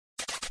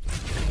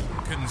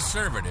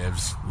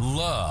Conservatives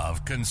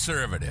love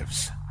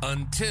conservatives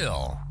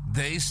until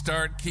they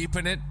start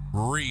keeping it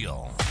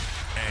real.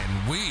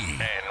 And we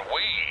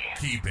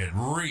keep it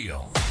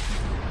real.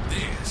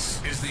 This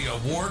is the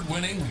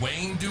award-winning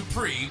Wayne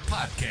Dupree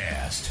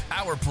podcast.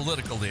 Our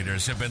political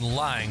leaders have been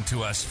lying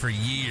to us for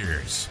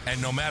years.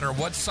 And no matter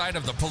what side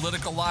of the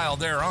political aisle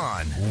they're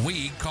on,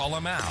 we call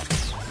them out.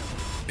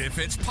 If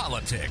it's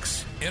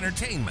politics,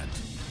 entertainment,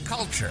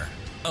 culture,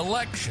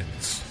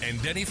 elections,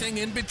 and anything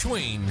in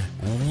between,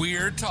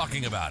 we're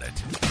talking about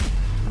it.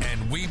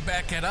 And we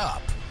back it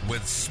up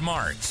with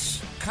smarts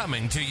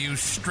coming to you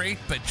straight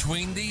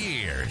between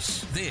the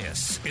ears.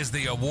 This is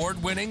the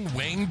award-winning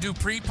Wayne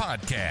Dupree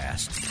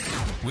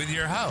podcast with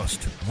your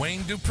host,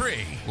 Wayne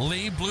Dupree,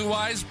 Lee Blue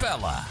Eyes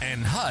Bella,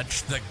 and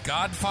Hutch the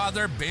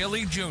Godfather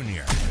Bailey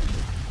Jr.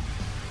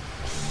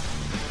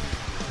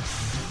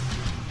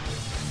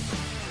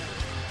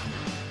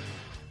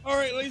 All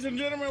right, ladies and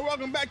gentlemen,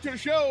 welcome back to the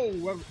show.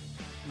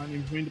 My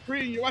name is Wayne Dupree,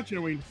 and you're watching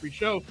the Wayne Dupree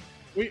Show.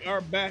 We are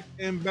back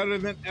and better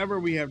than ever.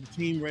 We have the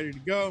team ready to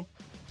go.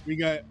 We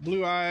got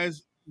Blue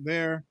Eyes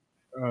there,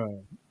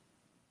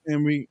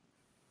 and we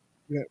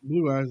got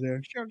Blue Eyes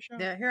there. Show.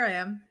 Yeah, here I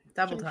am.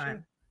 Double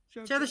time.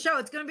 Show the show.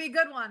 It's going to be a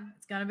good one.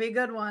 It's going to be a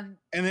good one.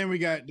 And then we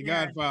got the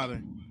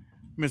Godfather,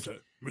 Mr.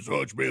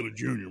 Hutch Bailey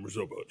Jr. What's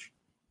up, Hutch?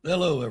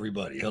 Hello,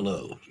 everybody.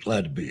 Hello.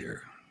 Glad to be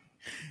here.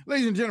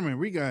 Ladies and gentlemen,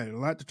 we got a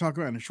lot to talk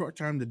about in a short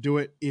time to do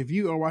it. If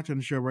you are watching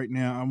the show right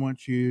now, I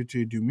want you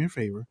to do me a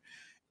favor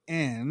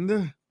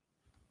and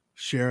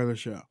share the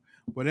show.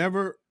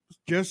 Whatever,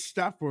 just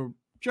stop for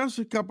just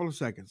a couple of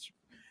seconds.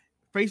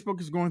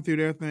 Facebook is going through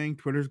their thing.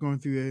 Twitter's going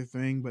through their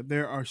thing. But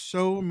there are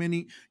so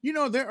many,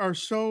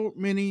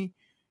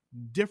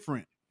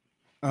 different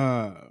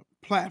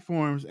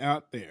platforms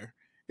out there.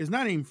 It's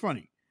not even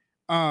funny.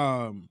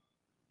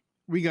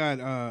 We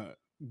got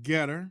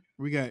Getter.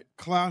 We got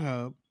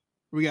CloutHub.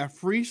 We got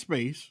Free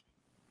Space,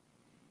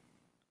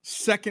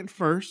 Second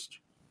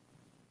First,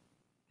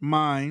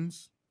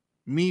 Minds,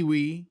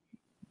 MeWe,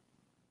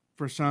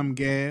 for some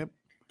Gab.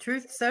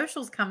 Truth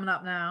Social's coming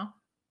up now.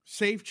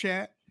 Safe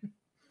Chat,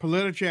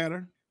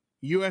 PolitiChatter,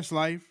 US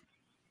Life,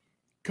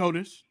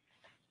 CODIS,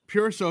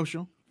 Pure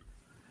Social.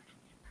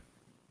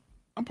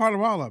 I'm part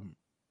of all of them.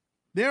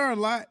 There are a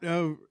lot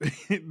of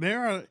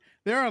there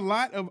are a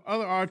lot of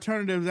other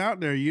alternatives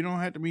out there. You don't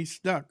have to be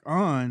stuck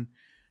on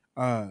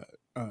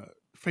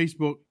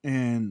Facebook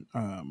and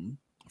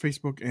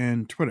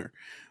Twitter,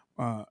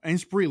 and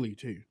Spreely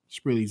too.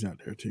 Spreely's out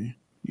there too.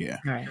 Yeah.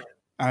 Right.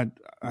 I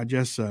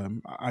just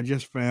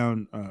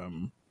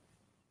found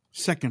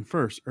Second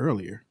First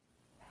earlier.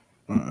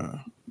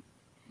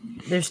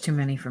 There's too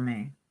many for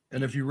me.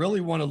 And if you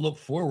really want to look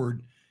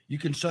forward, you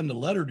can send a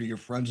letter to your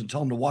friends and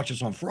tell them to watch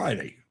us on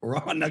Friday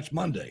or on next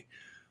Monday.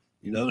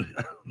 You know,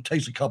 it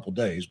takes a couple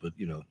days, but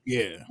you know.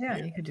 Yeah,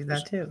 you could do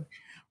that too.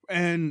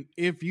 And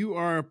if you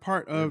are a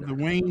part of the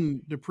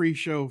Wayne Dupree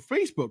Show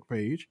Facebook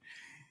page,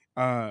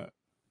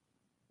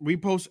 we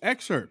post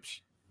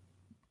excerpts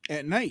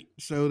at night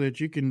so that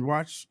you can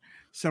watch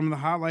some of the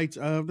highlights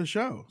of the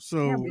show.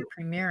 So yeah, we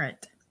premiere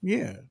it.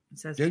 Yeah. It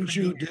says didn't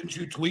you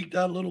tweak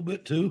that a little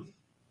bit too?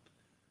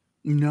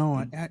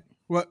 No,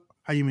 what?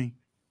 How you mean?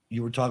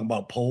 You were talking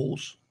about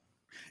polls.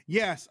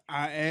 Yes,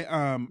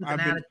 I've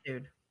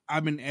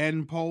been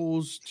adding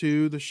polls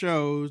to the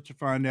shows to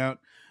find out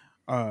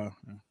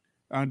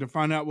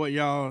what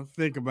y'all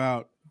think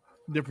about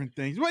different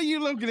things. What are you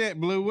looking at,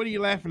 Blue? What are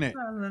you laughing at?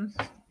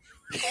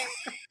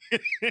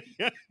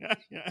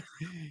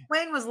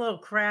 Wayne was a little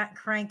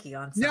cranky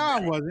on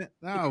Sunday.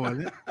 No, I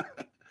wasn't.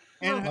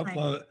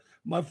 And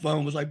my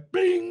phone was like,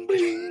 bing,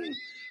 bing,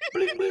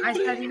 bling, bling. I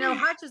said,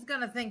 Hutch is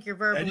going to think you're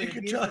verbally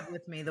abusive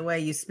with me the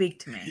way you speak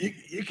to me.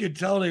 You could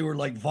tell they were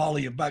like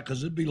volleying back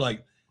because it'd be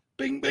like,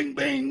 bing, bing,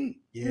 bing.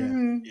 Yeah.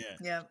 Mm-hmm.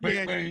 Yeah.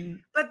 Bing,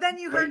 bing. But then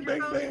you heard bing,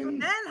 your phone. bing.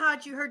 Then,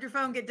 Hutch, you heard your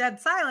phone get dead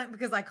silent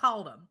because I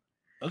called him.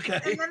 Okay.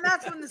 And then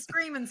that's when the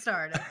screaming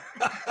started.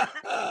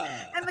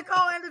 And the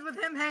call ended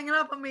with him hanging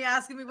up on me,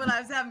 asking me what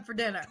I was having for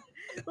dinner.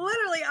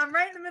 Literally, I'm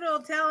right in the middle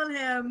of telling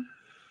him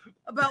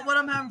about what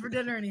I'm having for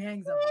dinner, and he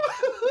hangs up.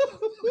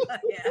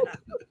 Yeah.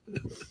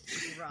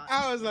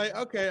 I was like,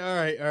 okay, all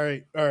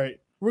right.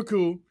 We're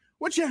cool.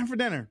 What you having for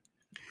dinner?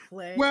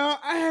 Click. Well,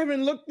 I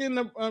haven't looked in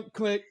the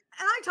Click.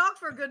 And I talked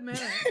for a good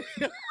minute.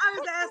 I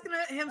was asking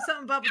him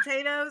something about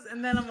potatoes,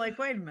 and then I'm like,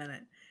 wait a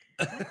minute.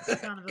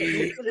 That's kind of a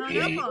bitch that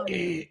hung up on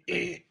me.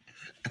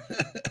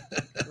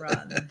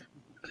 Run.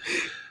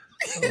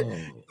 Oh.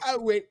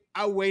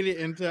 I waited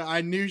until I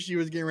knew she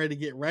was getting ready to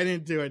get right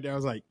into it. I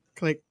was like,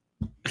 click.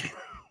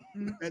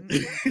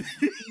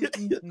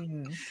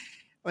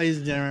 Ladies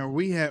and gentlemen,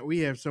 we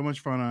have so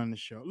much fun on the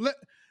show.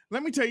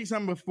 Let me tell you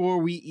something before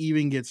we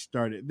even get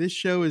started. This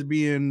show is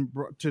being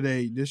brought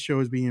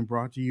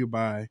to you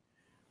by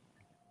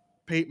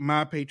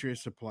My Patriot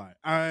Supply.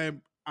 I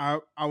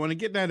want to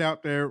get that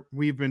out there.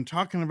 We've been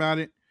talking about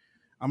it.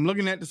 I'm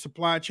looking at the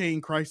supply chain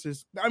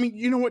crisis. I mean,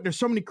 you know what? There's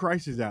so many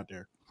crises out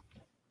there,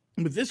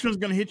 but this one's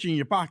going to hit you in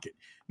your pocket.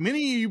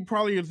 Many of you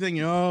probably are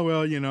thinking, oh,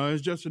 well,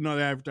 it's just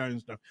another advertising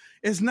stuff.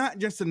 It's not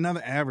just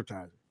another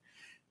advertising.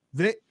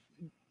 That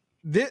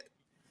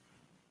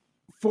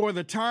for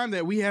the time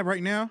that we have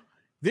right now,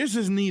 this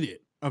is needed.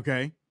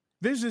 Okay.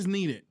 This is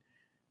needed.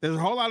 There's a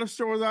whole lot of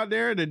stores out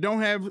there that don't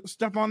have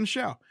stuff on the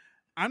shelf.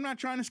 I'm not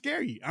trying to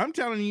scare you. I'm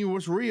telling you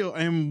what's real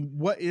and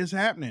what is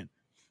happening.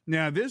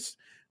 Now,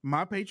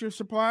 My Patriot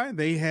Supply,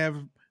 they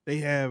have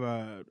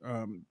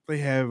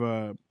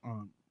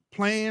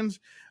plans.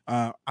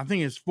 I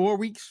think it's 4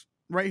 weeks,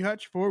 right,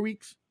 Hutch? 4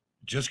 weeks.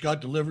 Just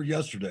got delivered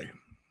yesterday.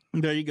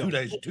 There you go.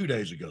 2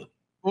 days ago.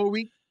 4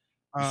 weeks.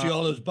 You see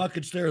all those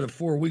buckets there? The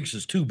 4 weeks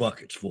is 2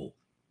 buckets full.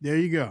 There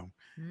you go.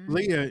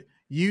 Leah,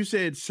 you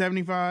said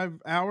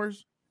 75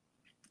 hours?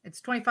 It's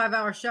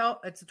 25-hour shelf.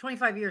 It's a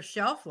 25-year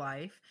shelf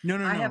life. No.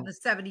 I have the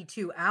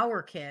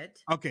 72-hour kit.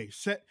 Okay.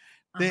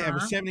 They have a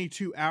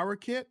 72-hour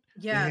kit.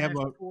 Yeah, they have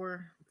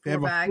four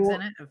bags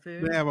in it of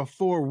food. They have a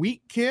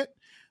 4-week kit.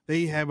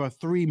 They have a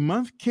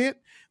 3-month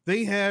kit.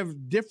 They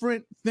have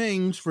different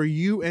things for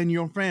you and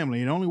your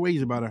family. It only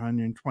weighs about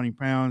 120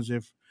 pounds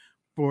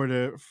for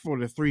the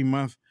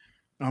 3-month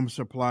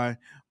supply.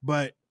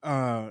 But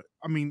that's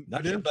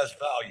your best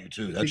value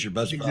too. That's your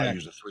best value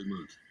is the 3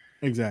 months.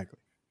 Exactly.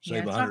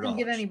 Save it's not going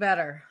to get any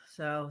better.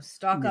 So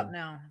stock up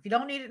now. If you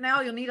don't need it now,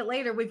 you'll need it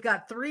later. We've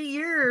got 3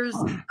 years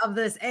of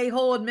this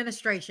a-hole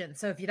administration.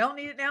 So if you don't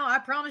need it now, I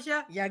promise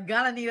you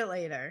got to need it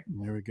later.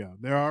 There we go.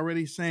 They're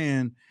already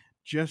saying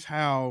just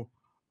how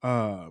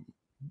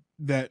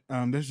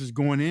this is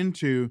going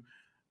into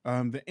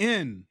the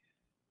end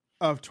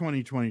of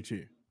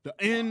 2022. The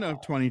end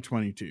of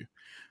 2022.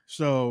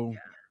 So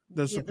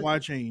the supply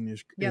chain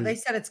is... they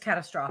said it's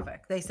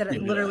catastrophic. They said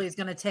it literally is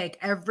going to take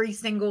every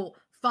single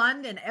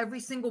fund and every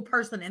single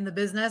person in the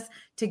business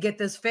to get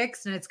this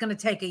fixed, and it's going to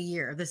take a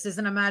year. This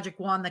isn't a magic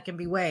wand that can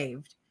be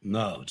waved.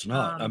 No, it's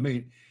not.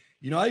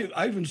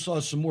 I even saw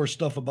some more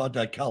stuff about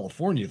that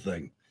California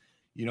thing.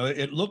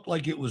 It looked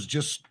like it was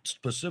just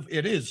specific.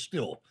 It is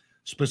still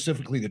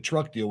specifically the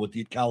truck deal with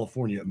the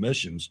California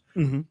emissions.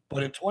 Mm-hmm.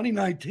 But in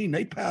 2019,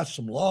 they passed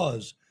some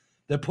laws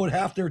that put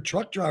half their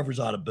truck drivers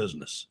out of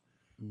business.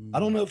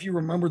 I don't know if you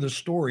remember the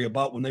story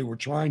about when they were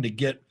trying to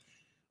get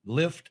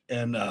Lyft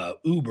and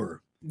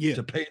Uber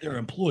to pay their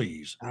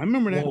employees. I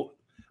remember that. Well,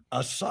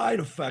 a side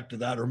effect of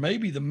that, or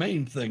maybe the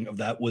main thing of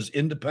that, was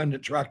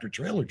independent tractor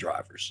trailer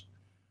drivers.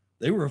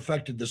 They were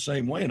affected the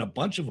same way, and a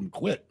bunch of them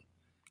quit.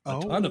 A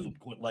ton of them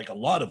quit, like a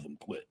lot of them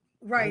quit.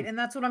 Right, and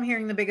that's what I'm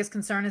hearing. The biggest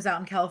concern is out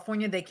in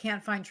California. They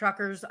can't find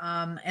truckers.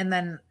 And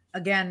then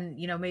again,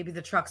 maybe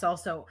the trucks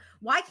also.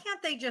 Why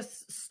can't they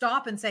just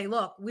stop and say,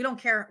 look, we don't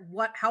care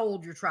how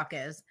old your truck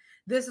is.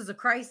 This is a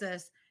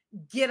crisis.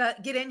 Get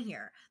in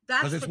here.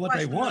 That's the what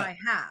they question want. that I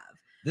have.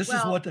 This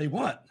is what they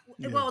want.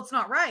 Well, it's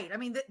not right. I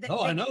mean, they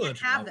I know can't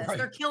have this. Right.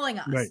 They're killing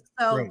us. Right.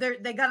 So they're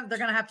going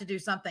to have to do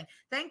something.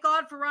 Thank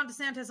God for Ron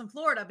DeSantis in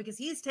Florida, because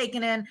he's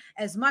taken in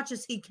as much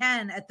as he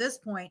can at this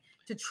point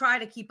to try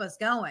to keep us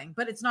going,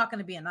 but it's not going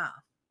to be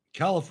enough.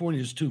 California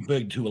is too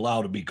big to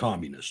allow to be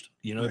communist.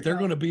 If they're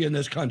going to be in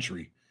this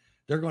country,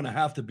 they're going to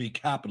have to be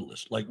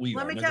capitalist like we are.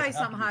 Let me tell you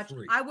something, Hutch.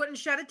 I wouldn't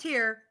shed a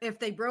tear if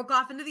they broke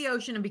off into the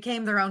ocean and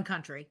became their own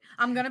country.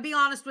 I'm going to be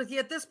honest with you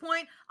at this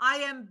point. I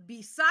am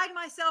beside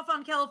myself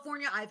on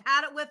California. I've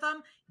had it with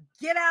them.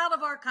 Get out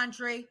of our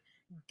country.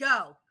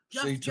 Go.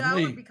 Just go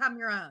and become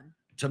your own.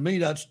 To me,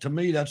 that's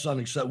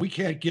unacceptable. We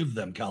can't give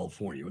them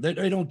California.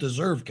 They don't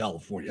deserve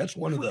California. That's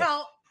one of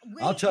the...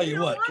 I'll tell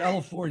you what,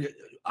 California...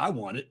 I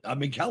want it. I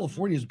mean,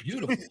 California is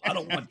beautiful. I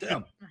don't want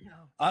them.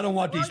 I don't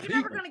want these people.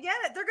 You're never going to get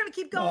it. They're going to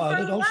keep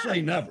going. Don't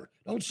say never.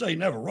 Don't say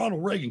never.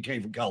 Ronald Reagan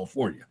came from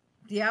California.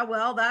 Yeah,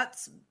 well,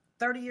 that's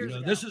 30 years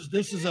ago. This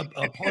is a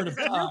part of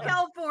New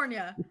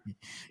California.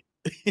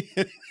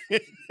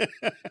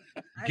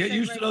 Get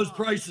used to those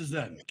prices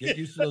then. Get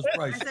used to those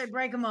prices. I say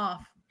break them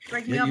off.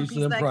 Break me off a piece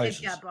of that Kit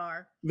Kat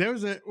bar. There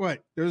was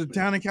a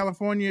town in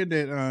California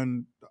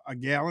that a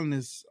gallon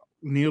is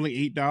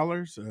nearly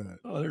 $8.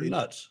 They're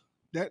nuts.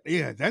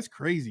 That's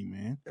crazy,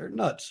 man. They're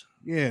nuts.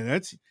 Yeah,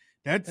 that's.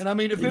 And I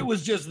mean, if it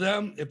was just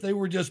them, if they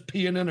were just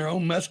peeing in their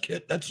own mess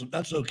kit, that's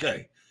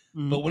okay.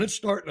 Mm-hmm. But when it's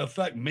starting to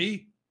affect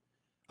me,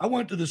 I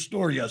went to the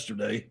store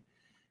yesterday,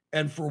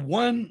 and for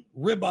one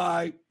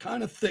ribeye,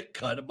 kind of thick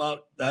cut,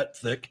 about that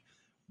thick,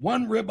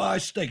 one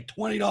ribeye steak,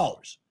 $20.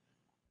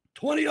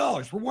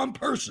 $20 for one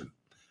person.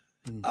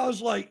 Mm-hmm. I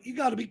was like, you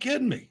got to be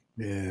kidding me.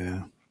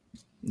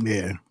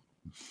 Yeah.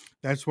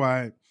 That's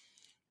why,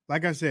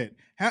 like I said,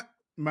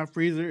 my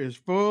freezer is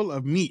full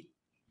of meat.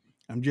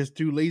 I'm just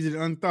too lazy to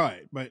unthaw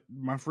it, but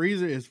my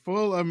freezer is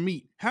full of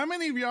meat. How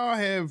many of y'all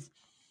have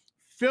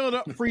filled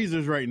up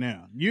freezers right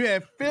now? You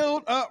have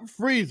filled up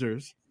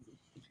freezers,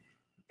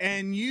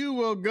 and you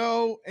will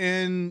go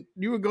to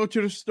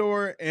the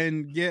store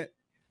and get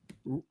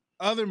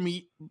other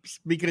meat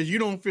because you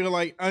don't feel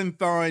like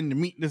unthawing the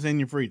meat that's in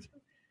your freezer.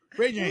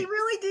 We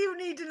really do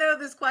need to know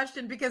this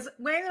question, because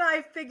Wayne and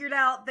I figured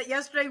out that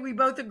yesterday we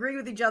both agree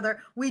with each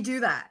other. We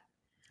do that.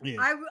 Yeah.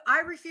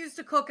 I refuse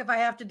to cook if I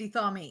have to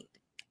dethaw meat.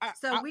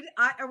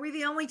 Are we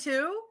the only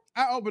two?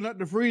 I open up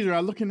the freezer. I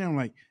look in there. I'm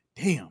like,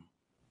 damn,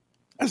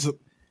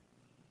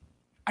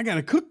 I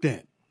gotta cook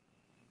that.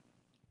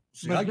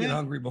 See, But I get then-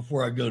 hungry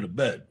before I go to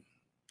bed.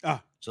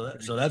 Ah, So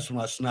that's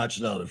when I snatch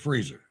it out of the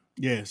freezer.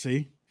 yeah.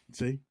 See,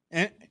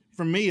 and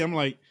for me, I'm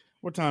like,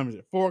 what time is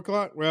it? 4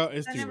 o'clock. Well,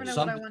 it's I too never late.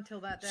 know what I want till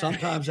that day.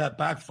 Sometimes that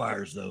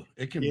backfires, though.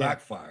 It can Yeah.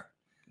 backfire.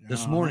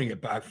 This Uh-huh. morning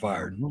it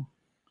backfired. Uh-huh.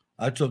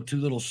 I took 2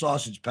 little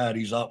sausage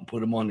patties out and put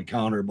them on the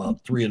counter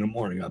about 3 in the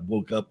morning. I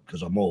woke up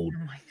because I'm old,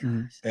 Oh my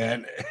Mhm. gosh.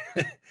 and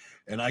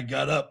and I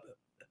got up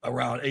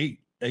around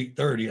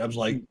 8:30. I was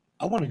like,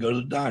 I want to go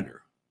to the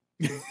diner.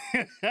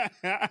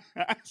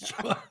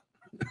 So,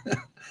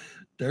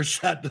 there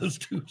sat those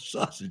 2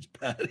 sausage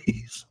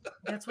patties.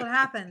 That's what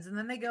happens, and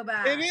then they go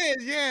back. It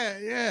is,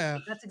 yeah.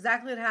 That's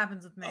exactly what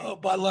happens with me. Oh,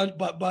 by lunch,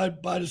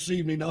 by this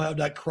evening, they'll have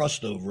that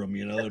crust over them.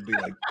 It'd be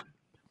like,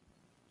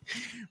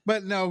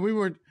 But no, we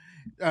were.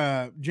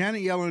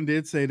 Janet Yellen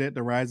did say that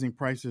the rising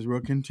prices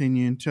will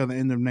continue until the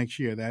end of next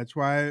year. That's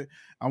why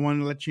I want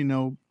to let you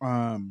know.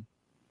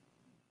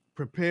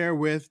 Prepare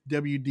with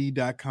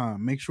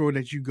WD.com. Make sure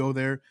that you go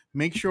there.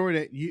 Make sure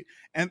that you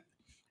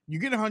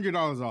get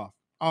 $100 off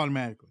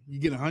automatically. You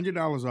get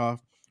 $100 off.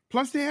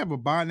 Plus, they have a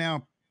buy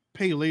now,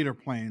 pay later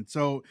plan.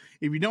 So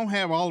if you don't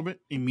have all of it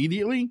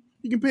immediately,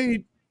 you can pay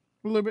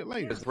a little bit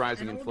later. This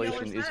rising And inflation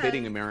Old is Yeller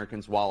hitting said-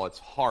 Americans' wallets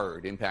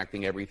hard,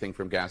 impacting everything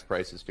from gas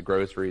prices to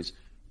groceries.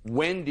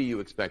 When do you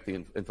expect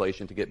the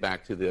inflation to get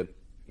back to the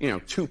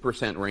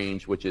 2%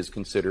 range, which is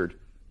considered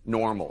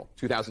normal?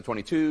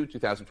 2022,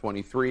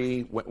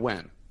 2023,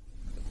 when?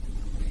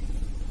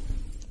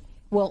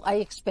 Well, I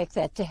expect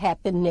that to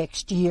happen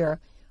next year.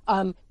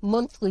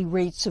 Monthly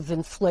rates of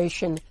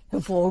inflation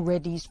have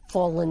already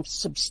fallen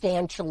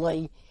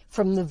substantially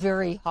from the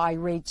very high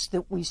rates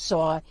that we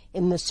saw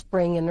in the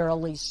spring and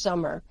early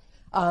summer.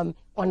 On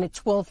a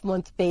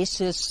 12-month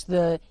basis,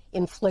 the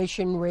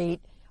inflation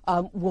rate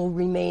will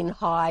remain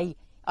high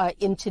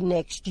into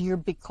next year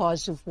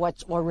because of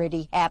what's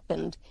already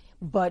happened.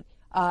 But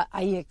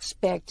I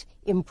expect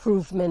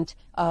improvement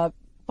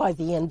by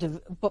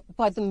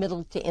the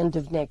middle to end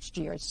of next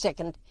year,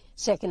 second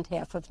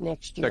half of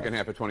next year. Second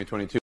half of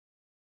 2022.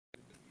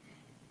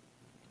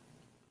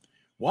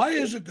 why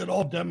is it that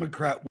all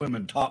Democrat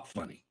women talk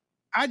funny?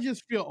 I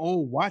just feel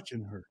old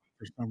watching her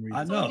for some reason. I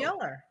That's Old know.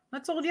 Yeller.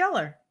 That's Old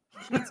Yeller.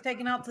 She gets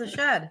taken out to the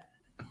shed.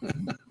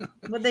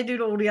 What'd they do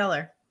to Old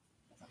Yeller?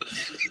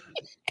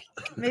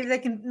 Maybe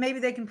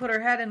they can put her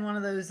head in one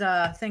of those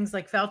things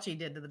like Fauci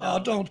did to the Oh,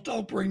 dog.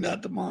 don't bring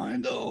that to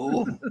mind.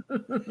 Oh,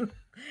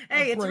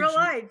 Hey, it's breaks real me.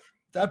 life.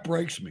 that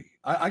breaks me.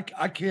 I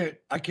can't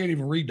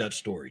even read that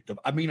story.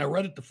 I mean, I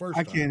read it the first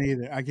I time. can't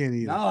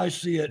either. Now I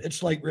see it.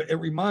 It's like it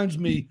reminds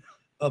me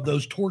of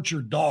those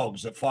tortured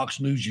dogs that Fox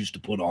News used to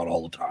put on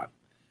all the time.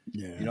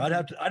 Yeah.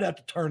 I'd have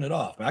to turn it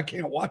off. I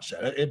can't watch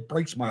that. It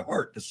breaks my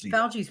heart to see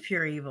that. Fauci's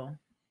pure evil.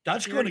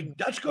 That's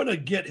gonna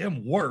get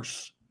him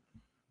worse.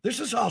 This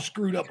is how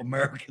screwed up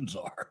Americans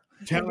are.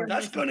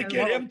 That's gonna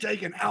get him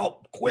taken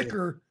out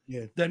quicker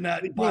Yeah. than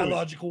that will.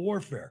 biological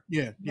warfare.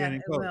 Yeah. Yeah, they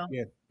it will. will.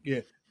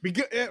 Yeah.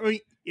 Because I mean,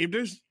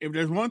 if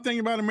there's one thing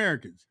about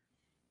Americans,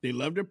 they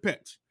love their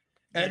pets.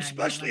 And Yeah,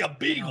 especially a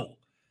beagle.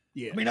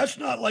 Yeah. I mean, that's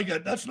not like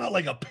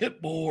a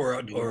pit bull or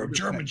a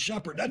German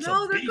shepherd. That's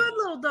No, a they're beagle. good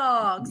little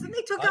dogs. And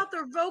they took out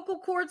their vocal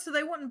cords so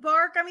they wouldn't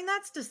bark. I mean,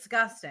 that's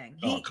disgusting.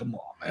 Oh, come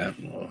on,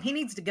 man. He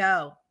needs to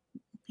go.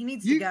 He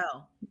needs You- to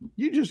go.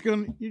 you're just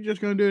gonna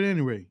do it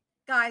anyway.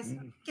 Guys,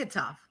 get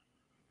tough.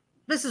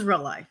 This is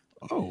real life.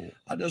 Oh.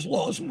 I just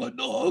lost my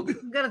dog.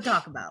 We got to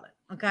talk about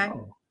it. Okay.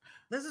 Oh.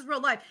 This is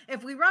real life.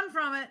 If we run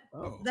from it,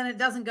 Oh. then it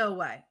doesn't go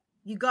away.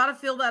 You got to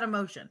feel that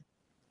emotion.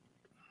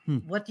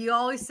 What do you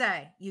always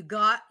say? You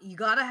got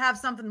to have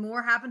something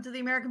more happen to the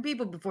American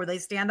people before they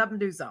stand up and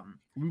do something.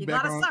 We You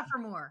back got to on- suffer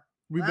more.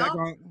 We Well, back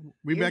on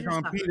here's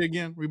your Peter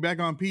again. We back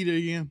on Peter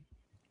again.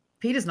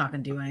 Peter's not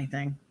going to do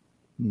anything.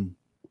 Hmm.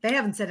 They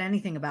haven't said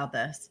anything about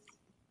this.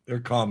 They're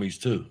commies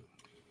too.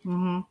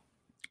 Mm-hmm.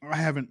 I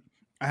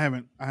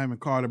haven't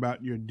caught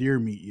about your deer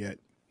meat yet.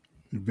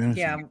 Venison,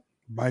 Yeah.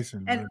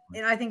 bison. And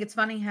I think it's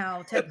funny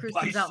how Ted Cruz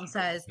comes out and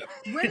says,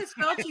 when is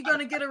Fauci going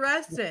to get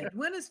arrested?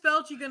 When is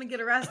Fauci going to get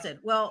arrested?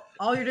 Well,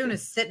 all you're doing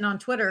is sitting on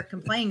Twitter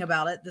complaining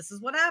about it. This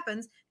is what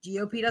happens.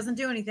 GOP doesn't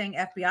do anything.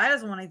 FBI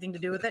doesn't want anything to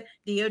do with it.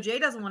 DOJ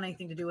doesn't want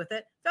anything to do with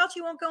it.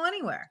 Fauci won't go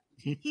anywhere.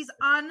 He's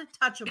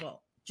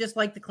untouchable, just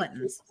like the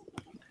Clintons.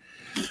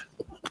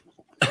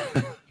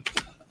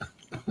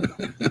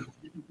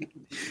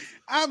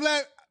 I'm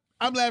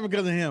laughing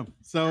because of him.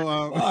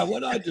 So Why?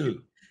 What'd I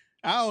do?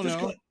 I don't Just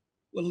know. got-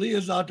 Well,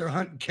 Leah's out there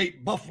hunting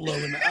Cape buffalo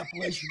in the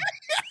Appalachian.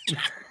 I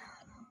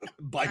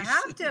Bison.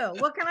 have to.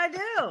 What can I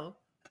do?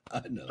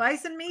 I know.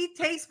 Bison meat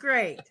tastes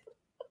great.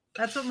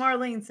 That's what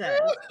Marlene said.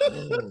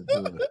 Oh,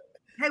 boy.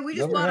 Hey, we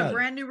just Never bought had a it.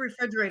 brand new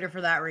refrigerator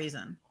for that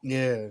reason.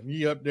 Yeah,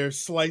 you up there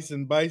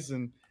slicing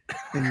bison.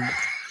 And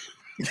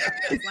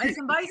Slice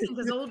and bison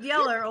because Old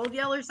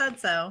Yeller said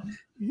so.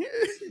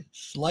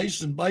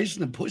 Slicing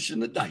bison and pushing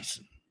the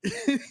Dyson.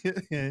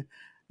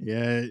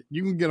 yeah,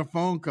 you can get a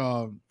phone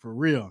call for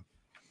real.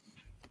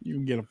 You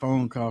can get a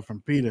phone call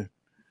from Peter.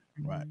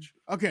 Watch.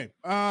 Okay.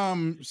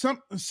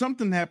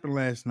 Something happened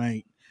last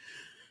night.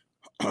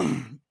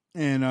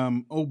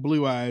 and old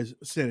Blue Eyes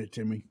said it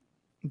to me,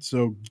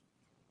 so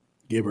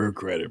give her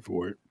credit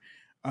for it.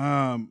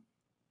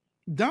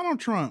 Donald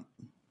Trump.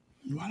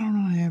 Why don't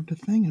I have the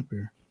thing up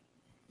here?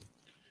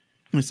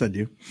 Yes, I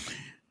do.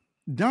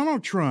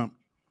 Donald Trump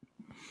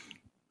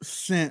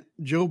sent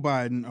Joe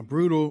Biden a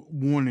brutal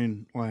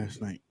warning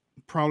last night,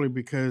 probably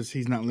because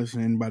he's not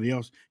listening to anybody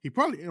else. He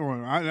probably,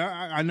 or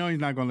I know he's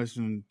not going to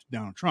listen to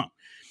Donald Trump,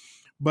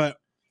 but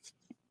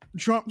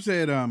Trump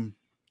said,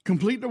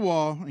 complete the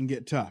wall and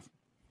get tough.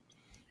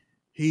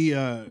 He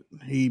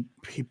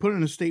put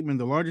in a statement,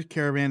 the largest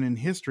caravan in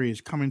history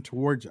is coming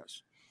towards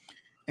us,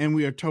 and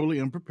we are totally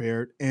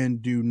unprepared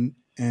and doing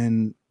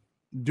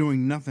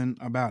nothing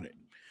about it.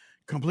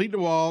 Complete the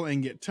wall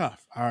and get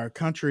tough. Our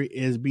country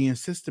is being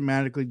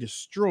systematically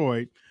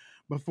destroyed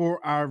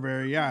before our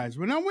very eyes.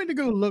 When I went to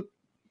go look,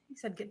 He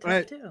said get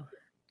tough too.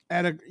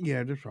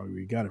 Yeah, that's probably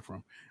where you got it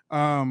from.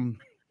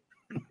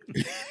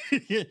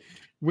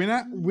 When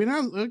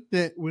I looked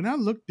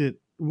at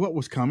what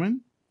was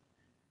coming,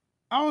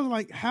 I was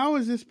like, how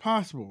is this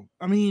possible?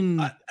 I mean,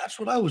 that's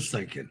what I was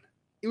thinking.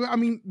 I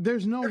mean,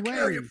 there's no way.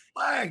 Carrying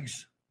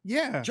flags.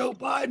 Yeah. Joe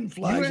Biden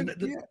flags.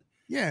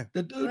 Yeah.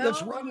 The dude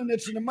that's running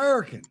it's an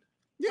American.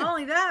 Yeah. Not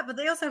only that, but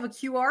they also have a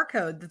QR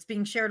code that's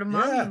being shared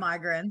among the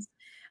migrants.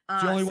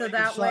 So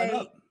that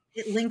way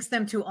it links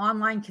them to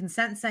online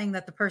consent saying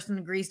that the person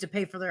agrees to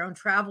pay for their own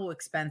travel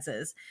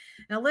expenses.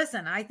 Now,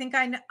 listen, I think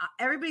I know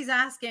everybody's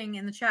asking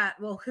in the chat,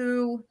 well,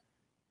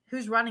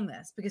 who's running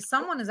this? Because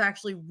someone is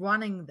actually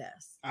running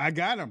this. I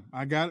got him.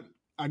 I got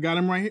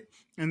him right here.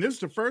 And this is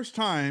the first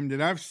time that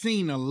I've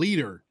seen a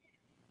leader.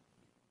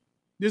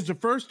 This is the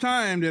first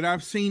time that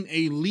I've seen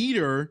a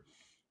leader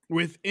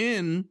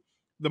within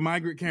the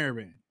migrant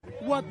caravan.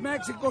 What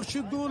Mexico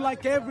should do,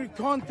 like every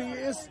country,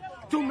 is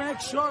to make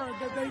sure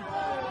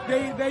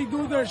that they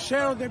do their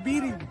share of the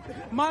beating.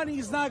 Money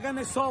is not going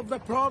to solve the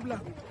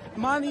problem.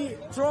 Money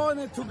throwing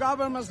it to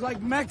governments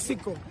like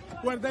Mexico,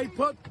 where they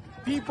put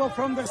people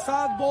from the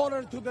south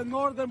border to the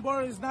northern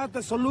border, is not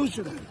the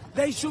solution.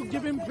 They should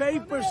give them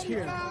papers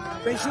here.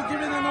 They should give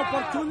them an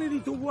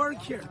opportunity to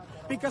work here,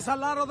 because a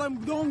lot of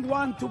them don't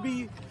want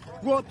to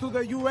go to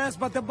the U.S.,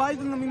 but the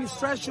Biden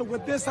administration,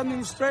 with this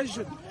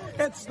administration,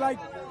 it's like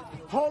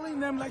holding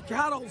them like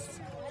cattle.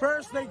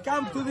 First they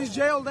come to this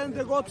jail, then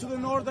they go to the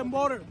northern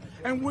border.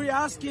 And we're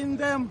asking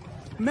them,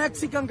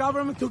 Mexican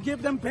government, to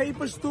give them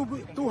papers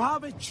to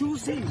have a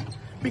choosing,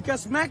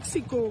 because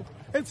Mexico,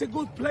 it's a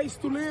good place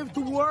to live, to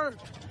work,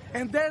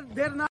 and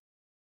they're not.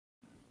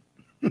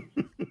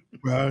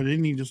 Well, they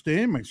need to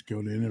stay in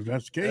Mexico then, if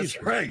that's the case.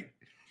 That's right.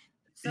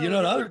 So,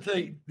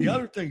 the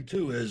other thing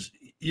too is,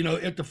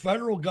 if the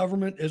federal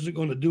government isn't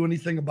going to do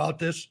anything about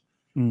this,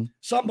 we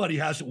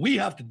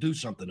have to do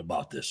something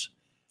about this.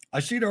 I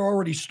see they're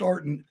already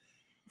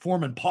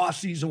forming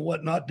posses and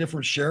whatnot,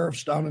 different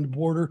sheriffs down in the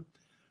border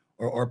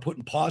are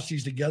putting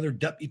posses together,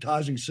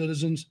 deputizing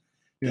citizens.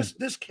 Yeah.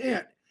 This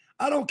can't,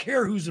 I don't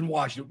care who's in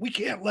Washington. We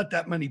can't let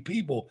that many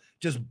people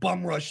just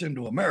bum rush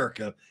into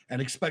America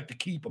and expect to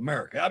keep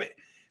America. I mean,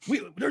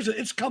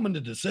 it's coming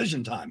to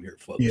decision time here,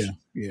 folks.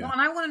 Yeah. Well,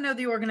 and I want to know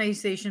the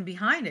organization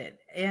behind it.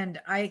 And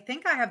I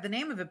think I have the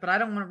name of it, but I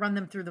don't want to run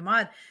them through the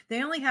mud.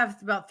 They only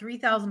have about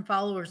 3,000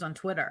 followers on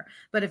Twitter.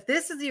 But if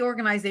this is the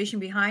organization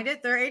behind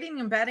it, they're aiding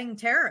and abetting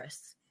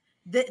terrorists.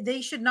 They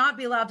should not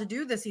be allowed to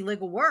do this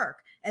illegal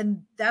work.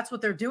 And that's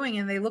what they're doing.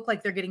 And they look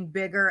like they're getting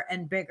bigger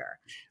and bigger.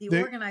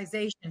 The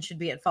organization should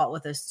be at fault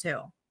with this too.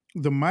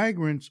 The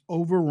migrants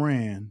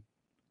overran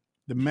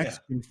the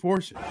Mexican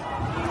forces.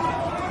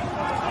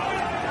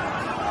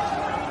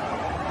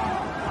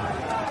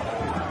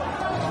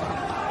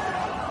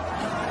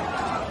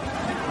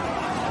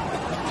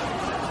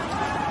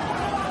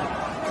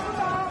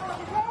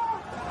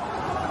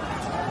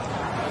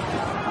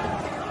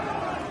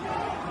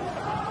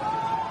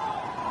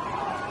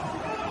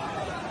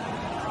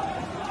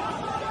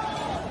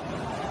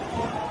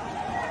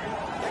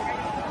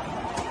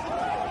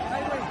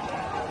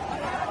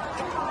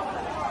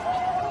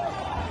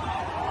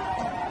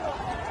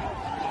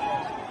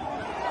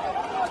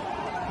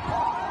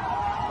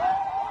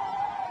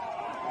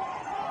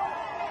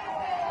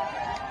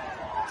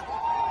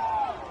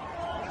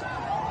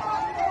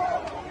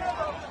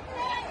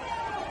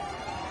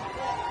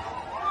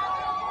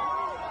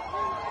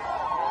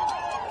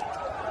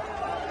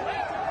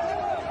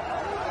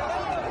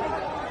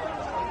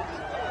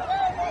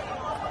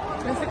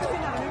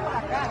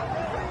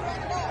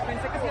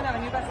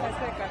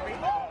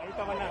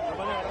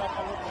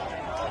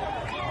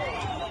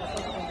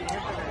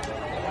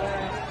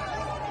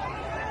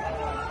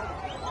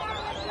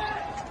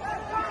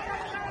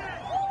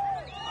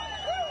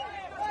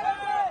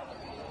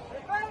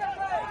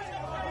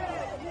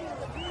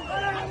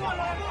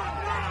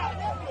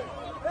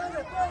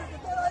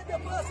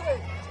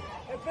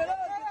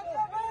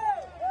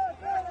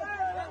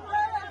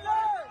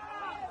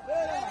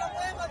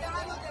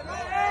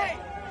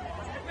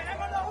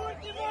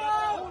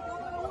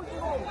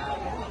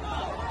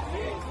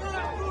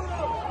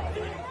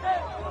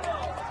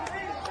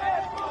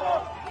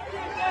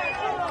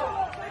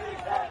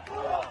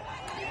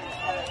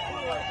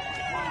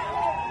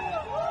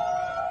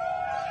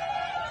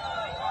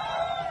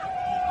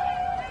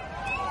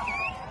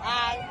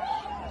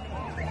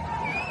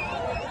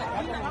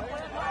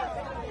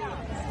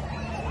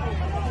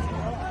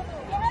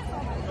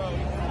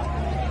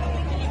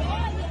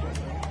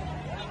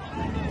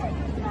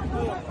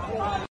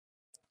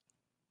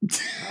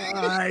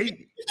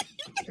 Right.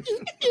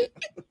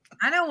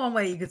 I know one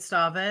way you could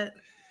stop it.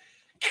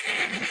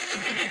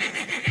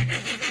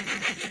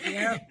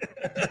 Yep.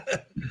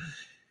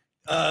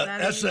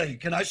 Essay,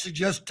 can I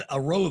suggest a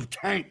row of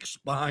tanks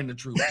behind the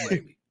troops,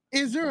 maybe?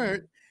 Is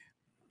there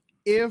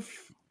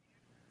if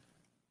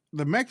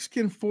the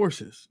Mexican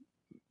forces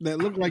that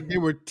look like they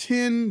were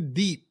 10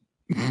 deep,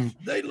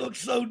 They look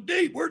so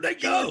deep. Where'd they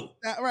go?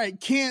 right,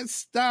 can't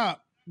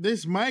stop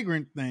this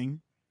migrant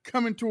thing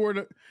coming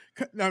toward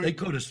They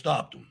could have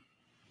stopped them.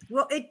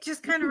 Well, it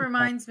just kind of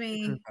reminds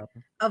me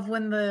of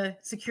when the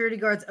security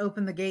guards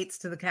opened the gates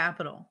to the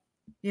Capitol.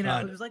 You know,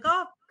 it was like,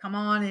 oh, come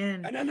on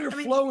in. And then they're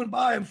flowing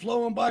by and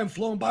flowing by and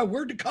flowing by.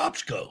 Where'd the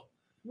cops go?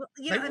 Well,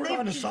 yeah, they were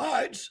on the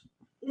sides.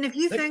 And if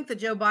you think that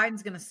Joe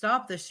Biden's going to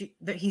stop this,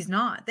 that he's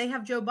not. They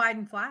have Joe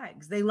Biden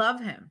flags. They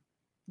love him.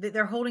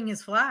 They're holding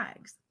his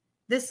flags.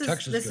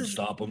 Texas could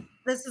stop him.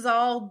 This is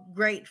all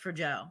great for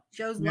Joe.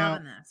 Joe's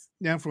loving this.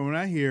 Now, from what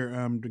I hear,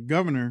 the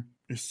governor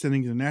is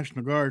sending the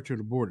National Guard to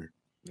the border.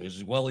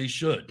 As well, he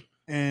should.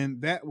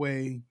 And that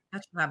way,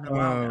 that's what happened a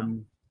while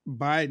ago.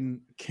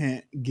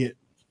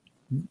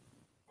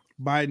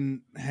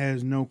 Biden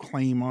has no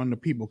claim on the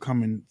people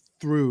coming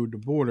through the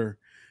border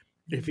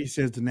if he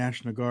says the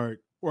National Guard,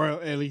 or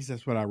at least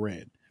that's what I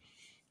read.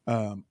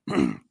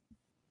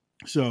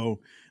 So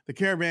the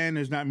caravan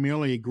is not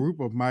merely a group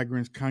of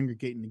migrants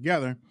congregating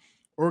together.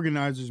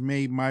 Organizers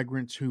made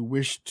migrants who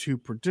wish to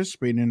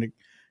participate in the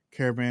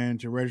caravan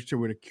to register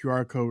with a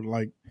QR code,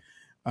 like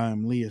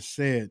Leah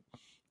said.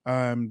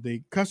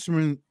 The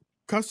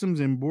Customs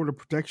and Border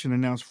Protection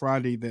announced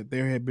Friday that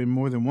there had been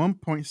more than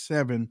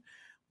 1.7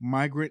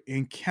 migrant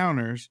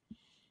encounters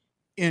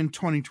in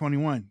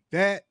 2021.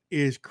 That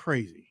is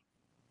crazy.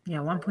 Yeah,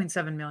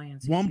 1.7 million.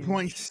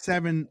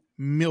 1.7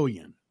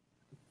 million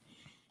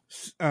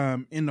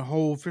in the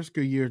whole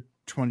fiscal year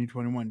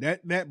 2021.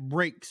 That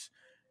breaks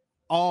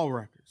all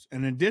records.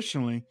 And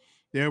additionally,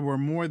 there were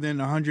more than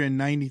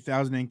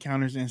 190,000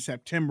 encounters in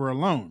September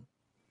alone.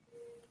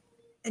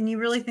 And you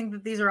really think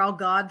that these are all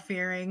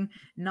God-fearing,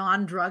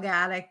 non-drug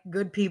addict,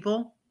 good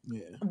people?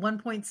 Yeah.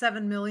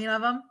 1.7 million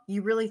of them?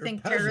 You really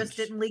think terrorists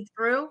didn't leak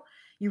through?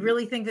 You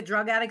really think that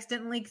drug addicts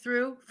didn't leak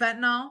through?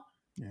 Fentanyl?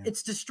 Yeah.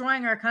 It's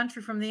destroying our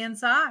country from the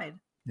inside.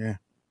 Yeah.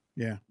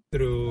 Yeah.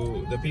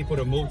 Through the people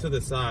to move to the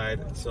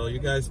side. So you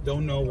guys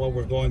don't know what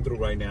we're going through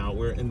right now.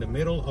 We're in the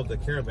middle of the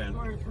caravan.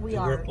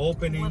 We're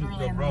opening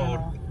the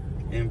road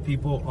and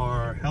people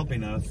are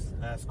helping us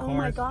as cars. Oh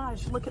my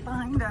gosh, look at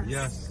behind us.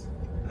 Yes.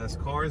 As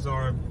cars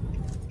are,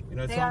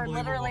 they are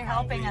literally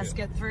helping us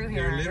get through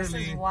here. This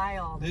is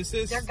wild.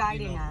 They're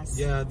guiding us.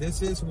 Yeah,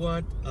 this is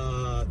what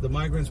the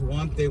migrants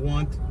want. They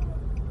want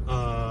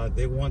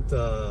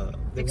the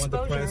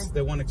press.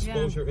 They want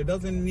exposure. Yeah. It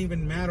doesn't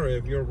even matter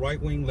if you're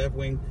right wing, left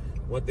wing.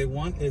 What they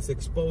want is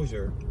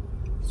exposure.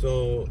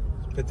 So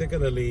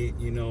particularly,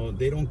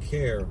 they don't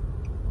care.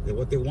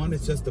 What they want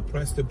is just the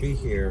press to be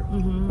here.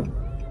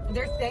 Mm-hmm.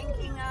 They're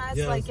thanking us.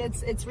 Yes. Like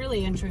it's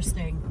really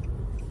interesting.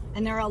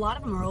 And there are a lot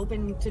of them are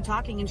open to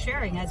talking and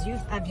sharing as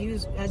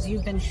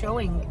you've been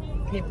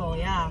showing people.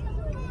 Yeah.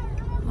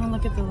 Oh,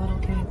 look at the little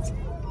kids.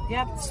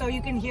 Yep. So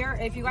you can hear,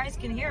 if you guys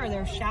can hear,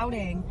 they're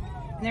shouting,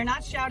 and they're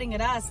not shouting at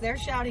us. They're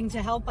shouting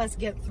to help us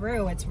get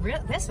through.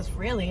 This is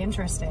really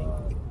interesting.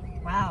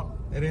 Wow.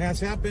 And it has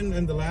happened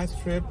in the last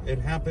trip. It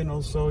happened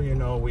also.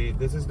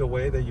 This is the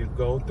way that you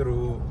go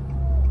through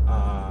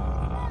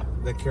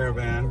the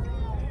caravan,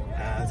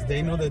 as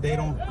they know that they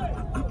don't.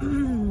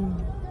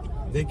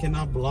 They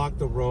cannot block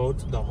the road,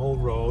 the whole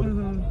road.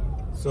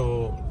 Mm-hmm.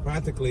 So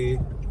practically.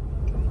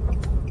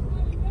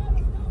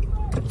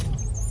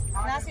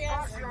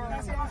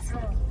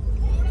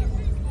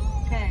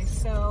 Okay,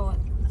 so.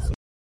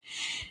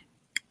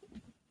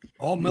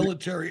 All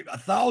military,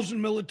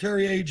 1,000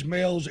 military age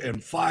males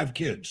and 5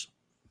 kids.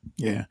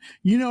 Yeah.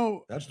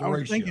 That's the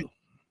ratio. Thinking,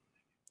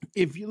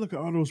 if you look at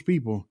all those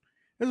people,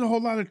 there's a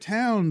whole lot of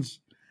towns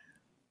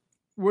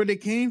where they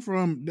came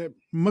from that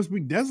must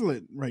be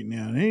desolate right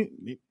now. They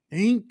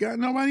ain't got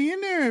nobody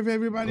in there if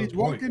everybody's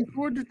walking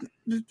toward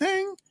the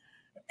thing.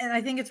 And I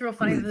think it's real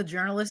funny that the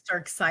journalists are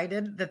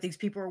excited that these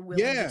people are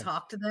willing to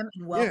talk to them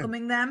and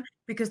welcoming them,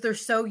 because they're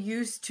so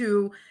used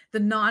to the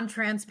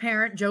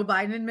non-transparent Joe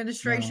Biden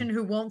administration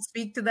who won't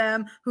speak to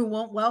them, who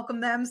won't welcome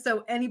them.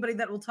 So anybody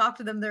that will talk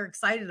to them, they're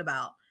excited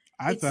about.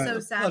 It's so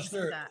sad to see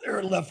that.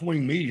 They're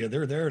left-wing media.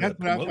 They're there to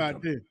promote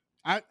them. Too.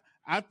 I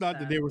thought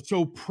that they were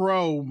so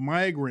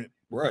pro-migrant.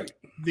 Right.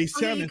 They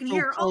sounded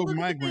so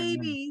pro-migrant.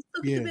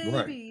 Look at the baby.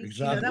 Right.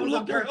 Exactly.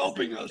 Look, they're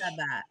helping us.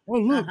 Oh,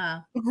 look.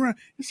 Look around.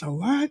 It's a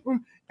lot.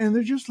 And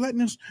they're just letting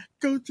us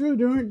go through.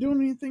 They aren't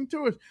doing anything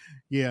to us.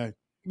 Yeah.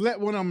 Let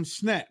one of them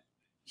snap.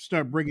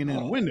 Start bringing in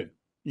a window.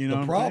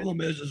 The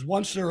problem is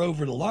once they're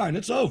over the line,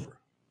 it's over.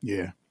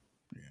 Yeah.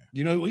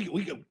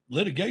 We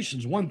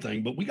litigation's one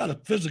thing, but we got to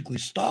physically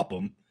stop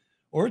them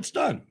or it's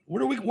done.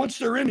 Once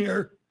they're in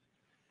here,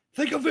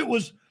 think if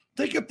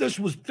this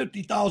was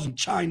 50,000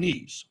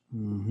 Chinese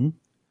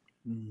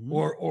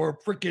or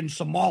freaking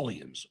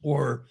Somalians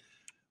or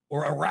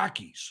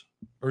Iraqis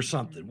or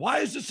something. Why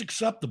is this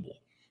acceptable?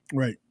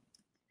 Right.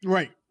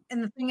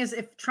 And the thing is,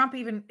 if Trump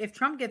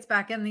gets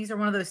back in, these are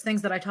one of those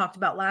things that I talked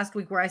about last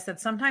week where I said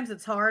sometimes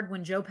it's hard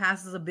when Joe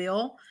passes a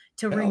bill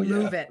to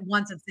remove it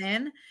once it's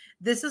in.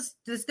 This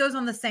goes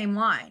on the same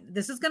line.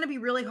 This is going to be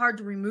really hard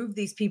to remove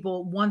these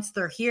people once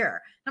they're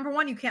here. Number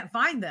one, you can't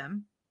find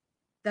them.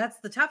 That's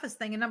the toughest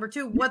thing. And number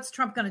two, what's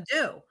Trump going to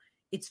do?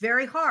 It's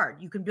very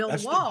hard. You can build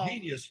a wall.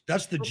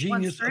 That's the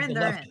genius of the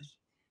leftists,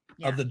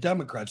 of the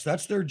Democrats.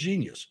 That's their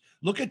genius.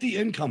 Look at the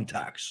income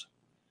tax.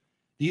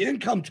 The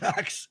income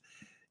tax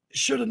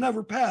should have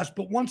never passed,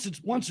 but once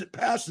it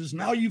passes,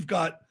 now you've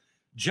got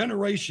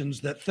generations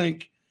that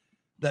think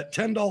that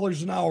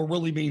 $10 an hour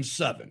really means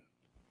 $7.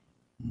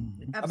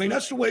 Absolutely. I mean,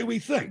 that's the way we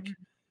think. Yeah.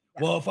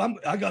 Well, if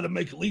I got to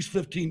make at least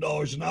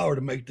 $15 an hour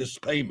to make this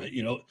payment,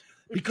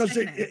 because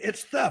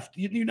it's theft.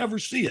 You never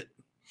see it.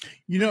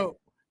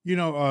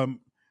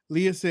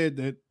 Leah said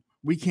that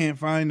we can't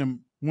find them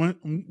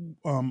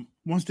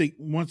once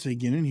they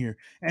get in here,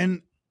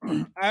 and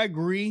I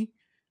agree.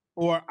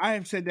 Or I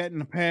have said that in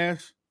the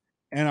past.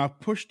 And I've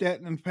pushed that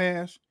in the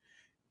past,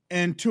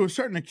 and to a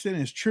certain extent,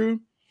 it's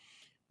true.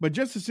 But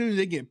just as soon as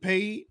they get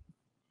paid,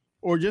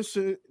 or just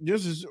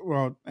as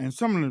well, and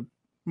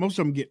most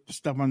of them get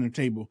stuff on their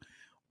table.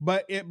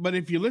 But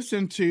if you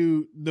listen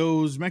to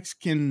those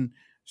Mexican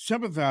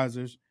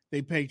sympathizers,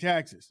 they pay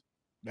taxes.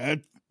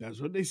 That's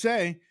what they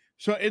say.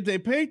 So if they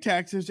pay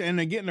taxes and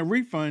they're getting a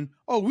refund,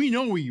 we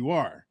know where you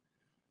are.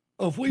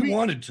 Oh, if we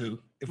wanted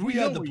to, if we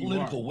had the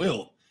political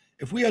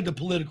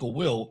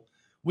will,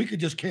 we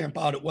could just camp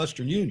out at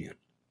Western Union.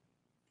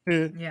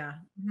 Yeah.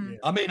 Mm-hmm.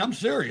 I mean, I'm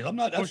serious. I'm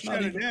not. That's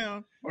not even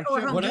down.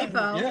 Or Home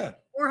Depot. Yeah.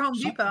 Or Home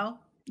Depot.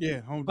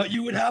 Yeah. Home Depot. But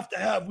we'd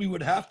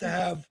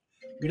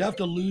have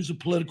to lose the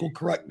political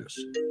correctness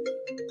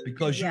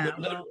because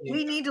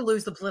we need to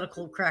lose the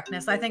political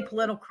correctness. I think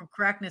political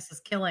correctness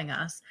is killing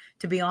us.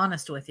 To be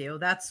honest with you,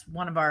 that's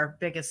one of our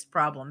biggest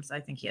problems.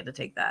 I think he had to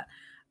take that.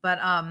 But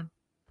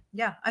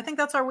yeah, I think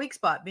that's our weak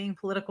spot. Being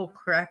political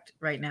correct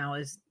right now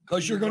is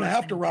because you're going to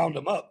have to round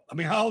them up. I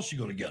mean, how else are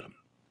you going to get them?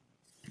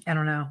 I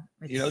don't know.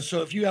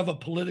 So if you have a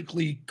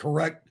politically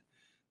correct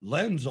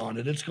lens on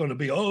it, it's going to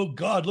be, oh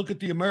God, look at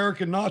the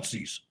American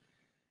Nazis,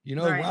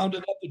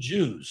 rounding up the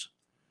Jews.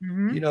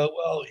 Mm-hmm.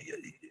 Well,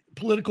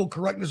 political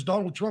correctness.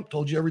 Donald Trump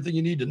told you everything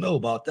you need to know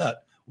about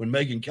that when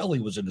Megyn Kelly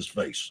was in his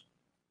face.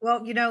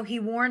 Well, he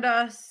warned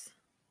us.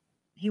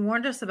 He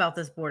warned us about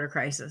this border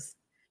crisis.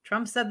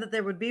 Trump said that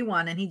there would be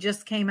one, and he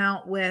just came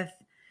out with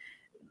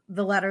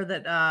the letter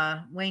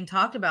that Wayne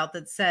talked about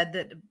that said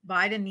that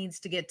Biden needs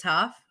to get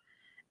tough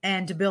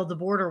and to build the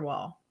border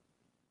wall.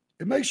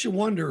 It makes you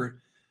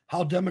wonder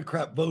how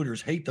Democrat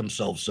voters hate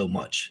themselves so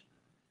much,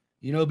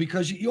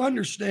 because you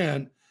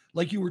understand,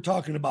 like you were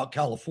talking about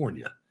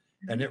California,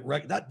 and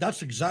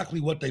that's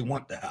exactly what they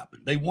want to happen.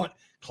 They want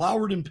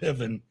Cloward and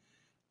Piven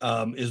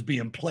is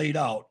being played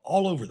out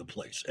all over the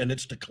place, and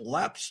it's to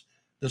collapse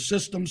the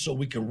system so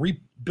we can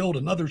rebuild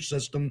another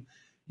system.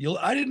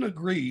 I didn't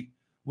agree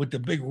with the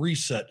big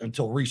reset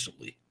until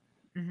recently.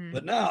 Mm-hmm.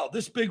 But now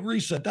this big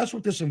reset, that's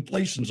what this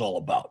inflation's all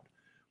about.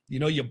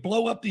 You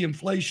blow up the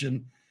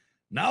inflation.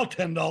 Now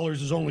 $10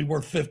 is only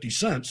worth 50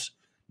 cents.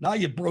 Now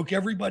you broke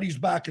everybody's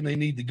back and they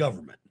need the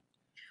government.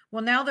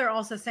 Well, now they're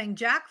also saying,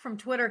 Jack from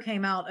Twitter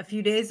came out a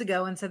few days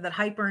ago and said that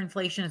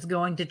hyperinflation is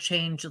going to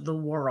change the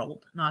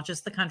world, not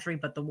just the country,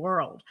 but the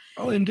world.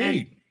 Oh,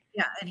 indeed.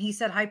 And he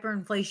said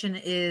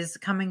hyperinflation is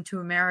coming to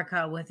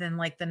America within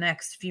the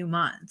next few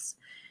months.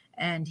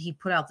 And he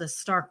put out this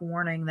stark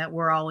warning that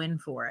we're all in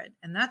for it.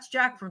 And that's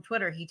Jack from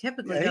Twitter. He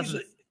typically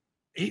doesn't.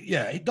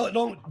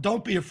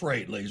 Don't be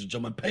afraid, ladies and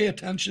gentlemen. Pay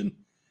attention.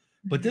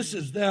 But this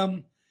is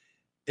them.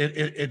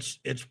 It's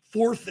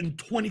 4th and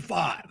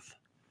 25.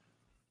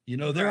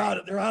 They're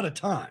out of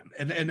time,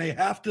 and they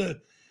have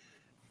to.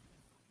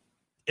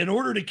 In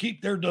order to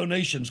keep their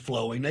donations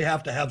flowing, they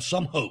have to have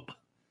some hope.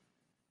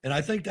 And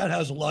I think that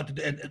has a lot to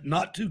do, and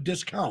not to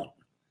discount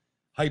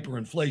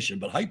hyperinflation,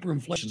 but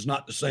hyperinflation is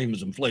not the same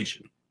as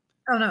inflation.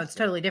 Oh, no, it's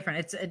totally different.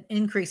 It's an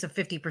increase of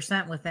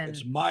 50% within.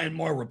 It's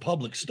Myanmar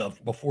Republic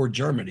stuff before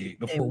Germany,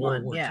 before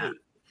World War II.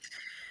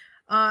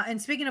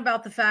 And speaking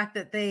about the fact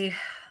that they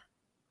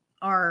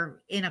are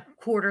in a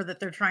quarter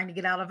that they're trying to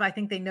get out of, I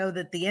think they know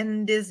that the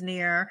end is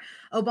near.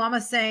 Obama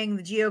saying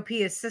the GOP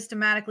is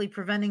systematically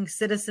preventing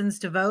citizens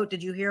to vote.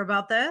 Did you hear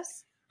about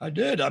this? I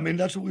did. I mean,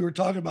 that's what we were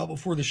talking about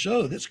before the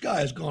show. This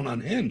guy has gone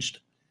unhinged.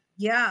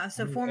 Yeah.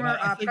 So former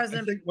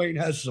president. I think Wayne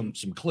has some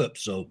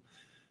clips, so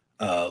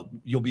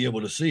you'll be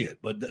able to see it.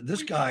 But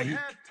this guy. We don't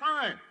have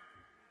time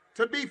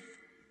to be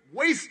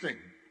wasting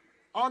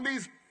on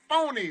these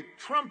phony,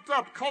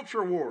 trumped-up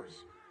culture wars.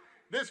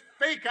 This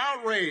fake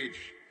outrage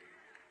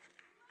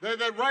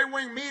that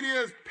right-wing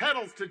media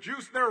peddles to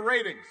juice their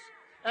ratings.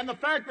 And the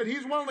fact that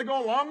he's willing to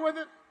go along with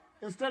it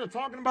instead of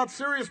talking about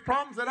serious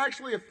problems that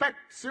actually affect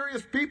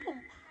serious people,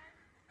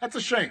 that's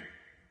a shame.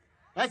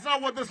 That's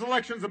not what this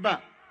election's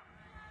about.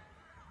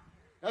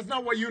 That's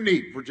not what you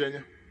need,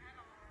 Virginia.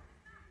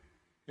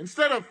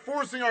 Instead of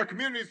forcing our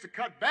communities to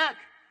cut back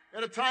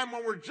at a time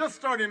when we're just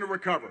starting to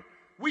recover,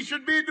 we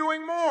should be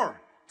doing more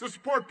to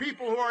support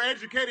people who are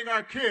educating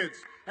our kids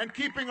and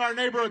keeping our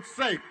neighborhoods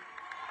safe.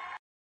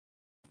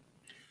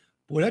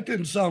 Boy, that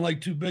didn't sound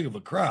like too big of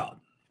a crowd.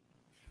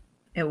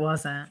 It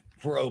wasn't.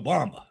 For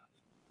Obama.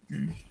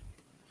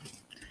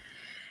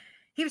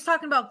 He was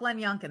talking about Glenn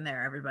Youngkin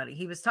there, everybody.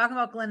 He was talking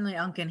about Glenn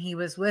Youngkin. He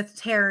was with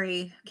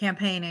Terry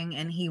campaigning,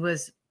 and he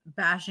was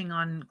bashing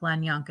on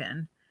Glenn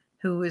Youngkin,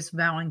 who is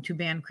vowing to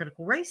ban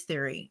critical race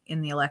theory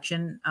in the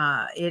election.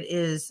 It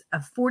is a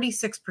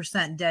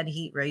 46% dead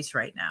heat race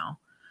right now,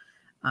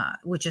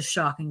 which is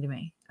shocking to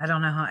me. I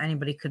don't know how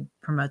anybody could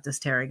promote this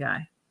Terry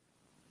guy.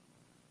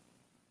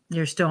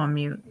 You're still on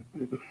mute.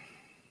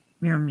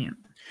 You're on mute.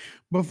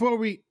 Before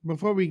we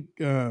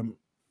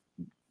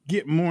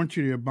get more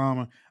into the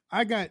Obama,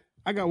 I got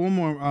one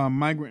more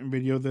migrant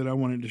video that I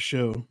wanted to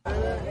show.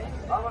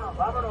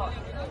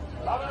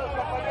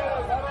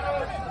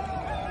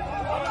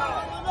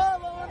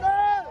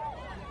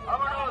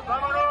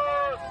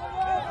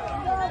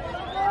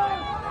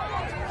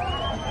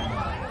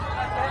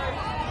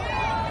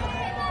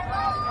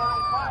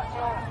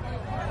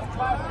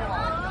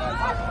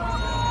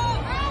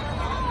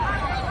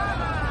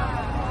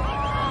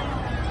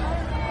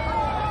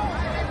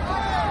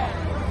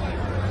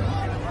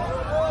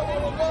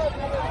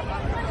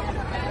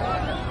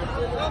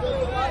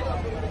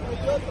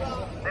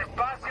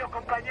 Despacio,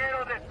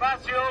 compañeros,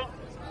 despacio.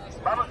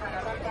 Vamos a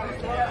agarrar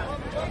carretera.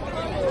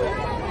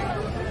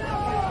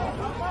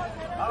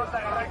 Vamos a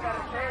agarrar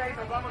carretera y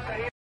nos vamos a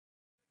ir.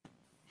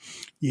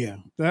 Yeah,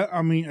 that,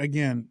 I mean,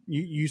 again,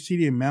 you see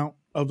the amount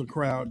of the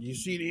crowd. You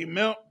see the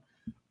amount,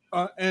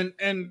 and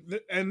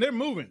they're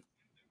moving.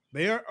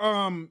 They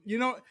are, you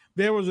know,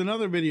 there was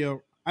another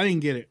video. I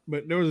didn't get it,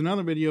 but there was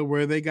another video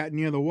where they got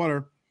near the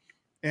water,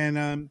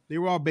 and they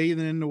were all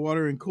bathing in the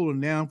water and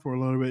cooling down for a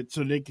little bit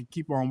so they could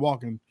keep on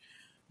walking.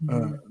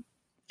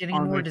 Getting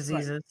more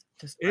diseases.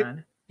 Just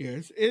bad.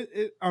 Yes,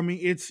 I mean,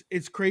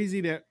 it's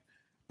crazy that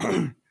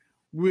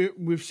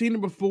we've seen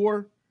it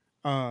before,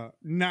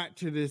 not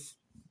to the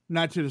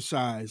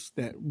size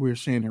that we're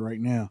seeing it right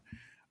now.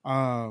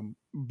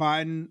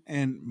 Biden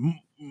and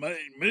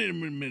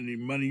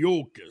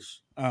Maniocas.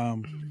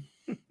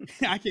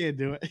 I can't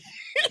do it.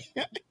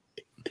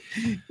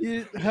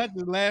 Hutch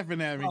is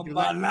laughing at me.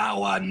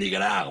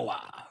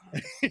 Nicaragua.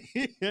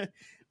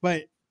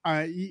 But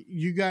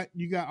you got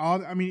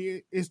all. I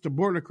mean, it's the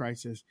border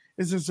crisis.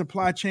 It's the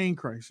supply chain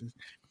crisis.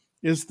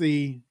 It's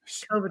the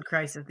COVID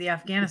crisis, the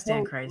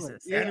Afghanistan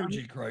crisis, the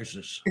energy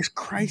crisis. It's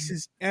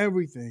crisis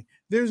everything.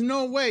 There's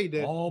no way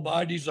that all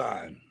by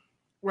design.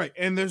 Right,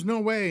 and there's no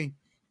way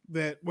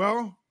that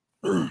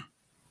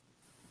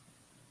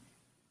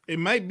it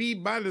might be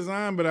by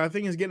design, but I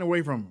think it's getting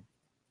away from them.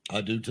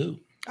 I do too.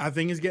 I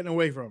think it's getting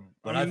away from them.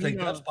 But I think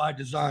that's by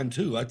design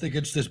too. I think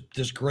it's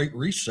this great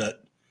reset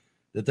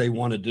that they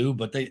want to do.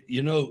 But they,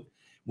 you know,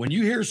 when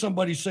you hear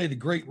somebody say the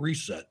great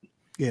reset,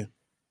 yeah,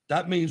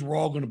 that means we're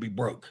all going to be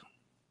broke.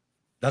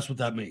 That's what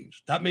that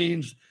means. That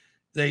means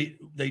they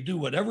do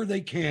whatever they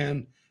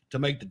can to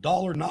make the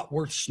dollar not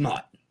worth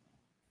snot.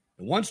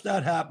 And once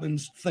that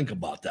happens, think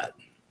about that.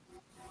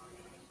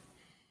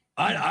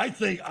 I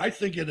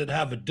think it'd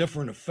have a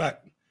different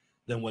effect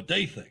than what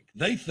they think.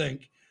 They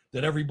think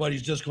that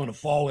everybody's just going to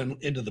fall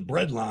into the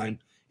bread line,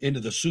 into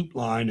the soup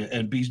line,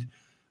 and be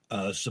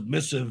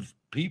submissive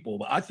people.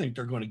 But I think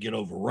they're going to get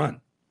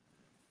overrun.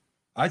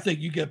 I think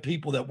you get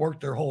people that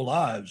work their whole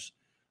lives.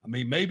 I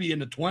mean, maybe in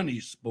the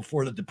 20s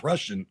before the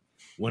Depression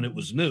when it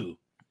was new.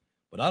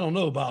 But I don't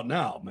know about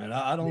now, man.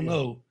 I don't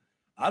know.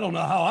 I don't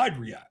know how I'd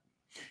react.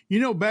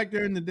 You know, back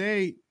there in the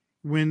day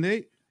when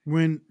there's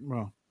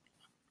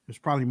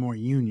probably more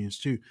unions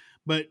too,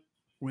 but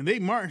when they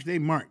march,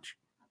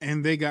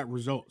 and they got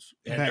results.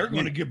 And they're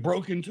going to get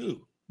broken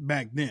too.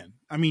 Back then.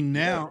 I mean,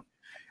 now,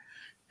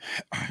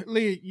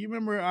 Lee, you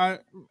remember I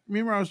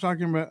was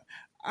talking about,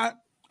 I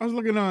was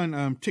looking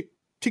on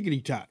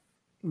Tickety Talk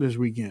this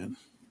weekend.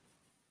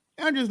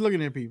 I'm just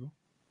looking at people.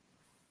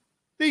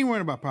 They ain't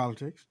worrying about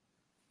politics.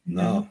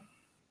 No.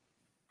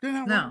 They're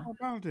not worrying about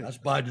politics. That's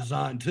by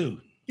design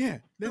too. Yeah.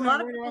 A lot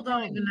of people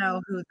don't even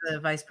know who the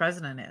vice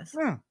president is.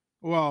 Yeah.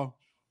 Well,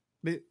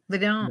 they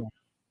don't.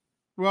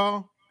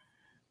 Well,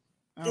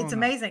 it's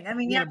amazing. I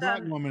mean, you got a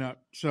black woman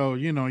up, so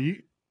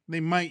they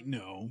might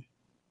know.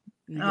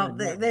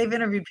 They've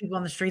interviewed people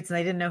on the streets and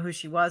they didn't know who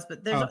she was.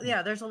 But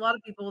there's a lot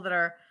of people that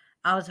are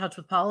out of touch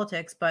with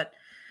politics. But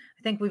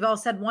I think we've all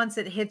said once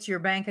it hits your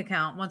bank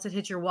account, once it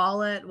hits your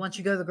wallet, once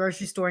you go to the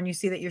grocery store and you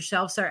see that your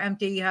shelves are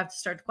empty, you have to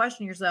start to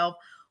question yourself,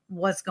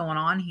 what's going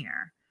on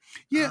here?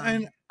 Yeah,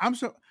 and I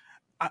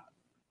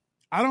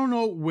don't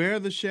know where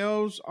the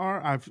shelves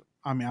are.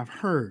 I've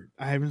heard.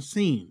 I haven't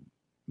seen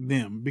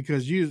them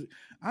because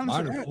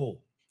honestly, mine are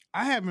full.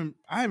 I haven't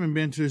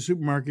been to the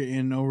supermarket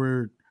in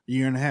over a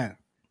year and a half.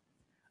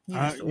 You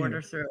just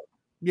order through.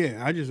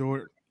 Yeah, I just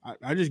order.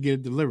 I just get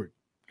it delivered.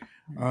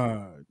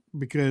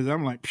 Because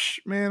I'm like,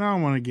 man, I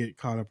don't want to get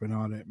caught up in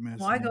all that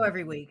mess. Well, I go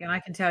every week, and I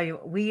can tell you,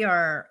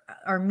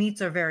 our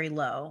meats are very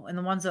low, and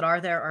the ones that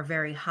are there are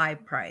very high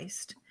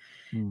priced.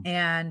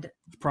 And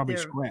it's probably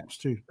scraps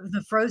too.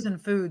 The frozen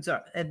foods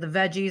are the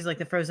veggies, like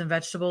the frozen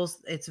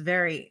vegetables. It's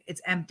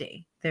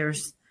empty.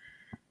 There's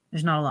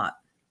not a lot.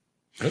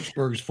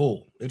 Pittsburgh's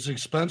full. It's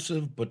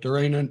expensive, but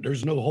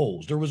there's no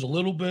holes. There was a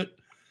little bit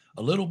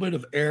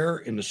of air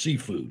in the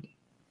seafood,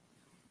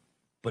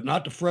 but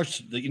not the fresh,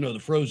 the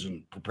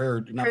frozen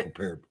frozen.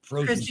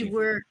 Christy, seafood.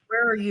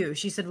 where are you?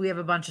 She said we have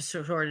a bunch of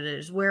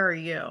shortages. Where are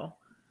you?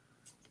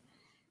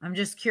 I'm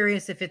just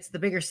curious if it's the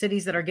bigger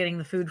cities that are getting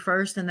the food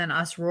first and then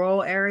us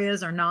rural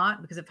areas are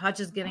not, because if Hutch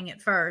is getting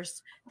it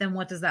first, then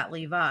what does that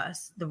leave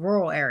us? The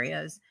rural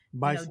areas,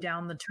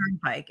 down the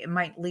turnpike, it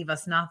might leave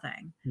us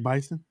nothing.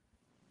 Bison?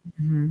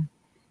 Mm-hmm.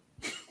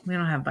 We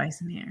don't have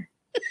bison here.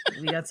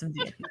 We got some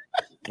deer.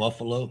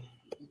 Buffalo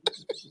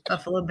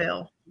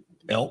Bill.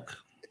 Elk.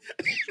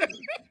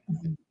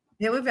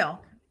 Yeah, we have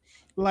elk.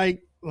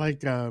 Like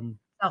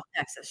South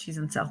Texas. She's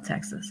in South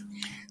Texas.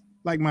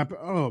 Like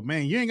oh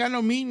man, you ain't got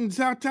no meat in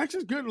South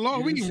Texas? Good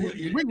Lord, we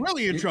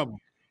really in trouble.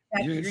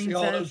 You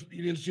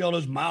didn't see all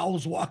those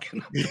mouths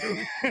walking up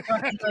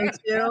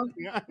there.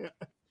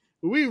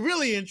 We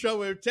really in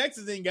trouble if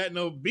Texas ain't got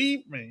no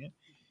beef, man.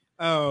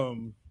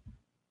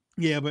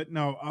 Yeah, but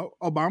no,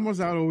 Obama was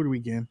out over the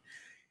weekend,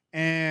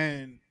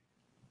 and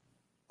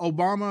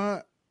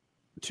Obama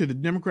to the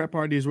Democrat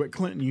Party is what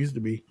Clinton used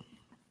to be.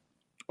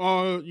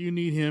 All you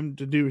need him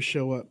to do is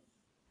show up,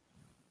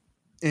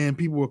 and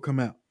people will come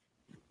out.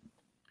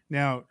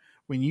 Now,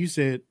 when you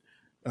said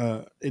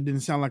it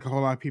didn't sound like a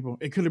whole lot of people,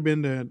 it could have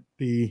been the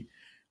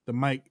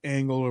mic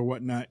angle or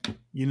whatnot.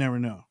 You never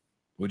know.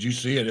 Would you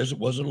see it? It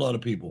wasn't a lot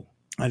of people.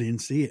 I didn't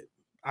see it.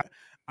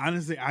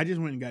 Honestly, I just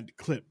went and got the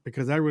clip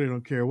because I really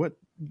don't care what.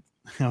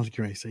 I was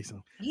going to say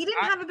something. He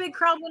didn't have a big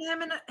crowd when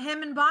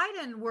him and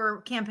Biden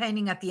were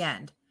campaigning at the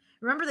end.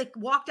 Remember, they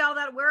walked out of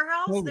that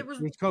warehouse. It was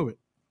COVID.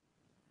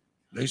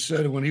 They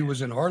said when he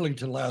was in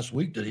Arlington last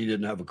week that he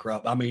didn't have a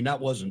crowd. I mean, that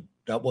wasn't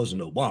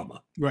Obama.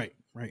 Right.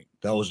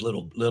 That was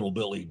little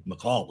Billy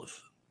McAuliffe.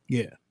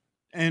 Yeah,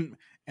 and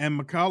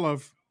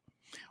McAuliffe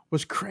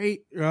was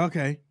great.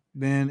 Okay,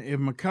 then if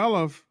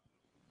McAuliffe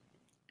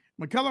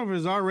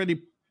has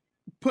already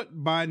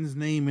put Biden's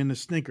name in the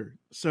stinker,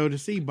 so to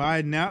see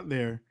Biden out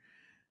there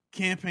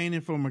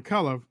campaigning for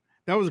McAuliffe,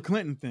 that was a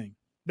Clinton thing.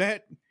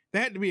 That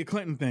had to be a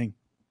Clinton thing.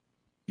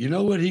 You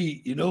know what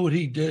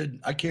he did?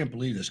 I can't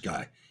believe this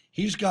guy.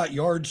 He's got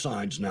yard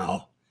signs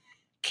now.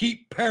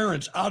 Keep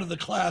parents out of the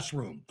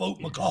classroom. Vote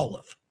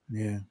McAuliffe.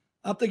 Yeah.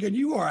 I'm thinking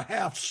you are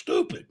half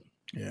stupid.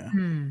 Yeah.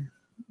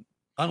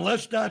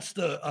 Unless that's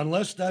the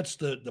price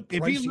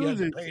he has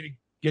to pay to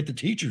get the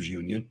teachers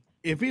union.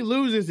 If he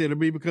loses, it'll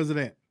be because of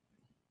that.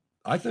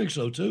 I think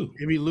so too.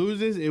 If he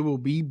loses, it will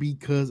be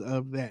because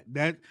of that.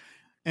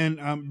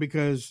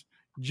 Because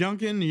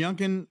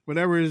Youngkin,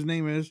 whatever his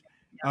name is,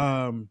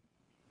 I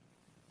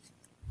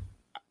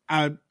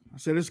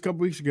said this a couple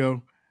weeks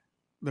ago.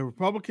 The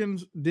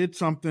Republicans did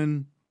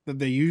something that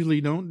they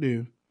usually don't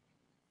do,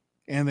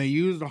 and they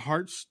used a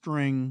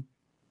heartstring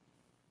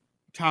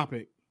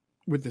topic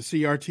with the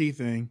CRT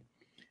thing,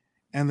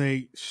 and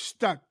they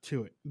stuck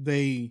to it.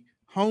 They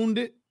honed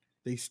it,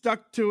 they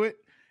stuck to it,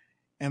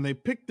 and they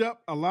picked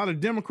up a lot of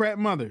Democrat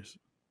mothers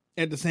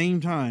at the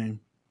same time.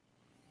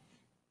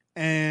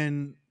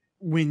 And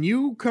when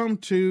you come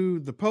to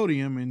the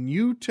podium and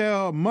you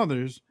tell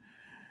mothers,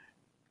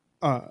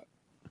 when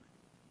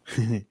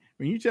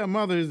you tell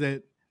mothers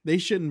that they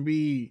shouldn't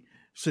be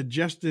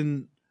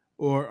suggesting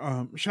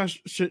or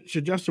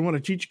suggesting what a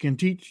teacher can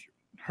teach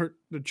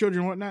the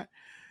children and whatnot,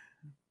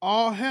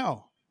 all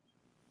hell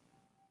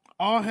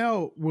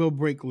will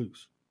break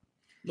loose.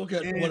 Look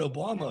at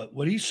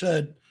what he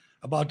said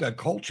about that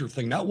culture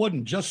thing. That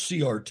wasn't just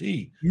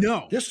CRT.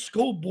 No. This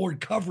school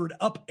board covered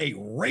up a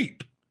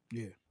rape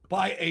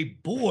by a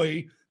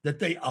boy that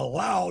they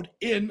allowed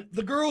in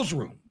the girls'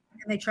 room.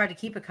 And they tried to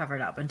keep it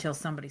covered up until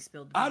somebody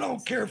spilled the I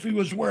don't care if he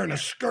was wearing a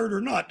skirt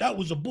or not. That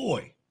was a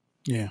boy.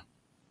 Yeah.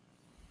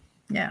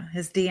 Yeah,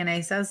 his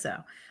DNA says so.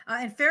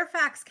 And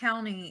Fairfax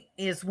County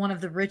is one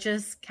of the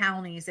richest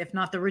counties, if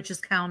not the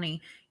richest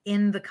county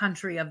in the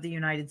country of the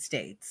United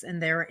States.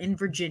 And they're in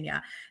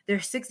Virginia. They're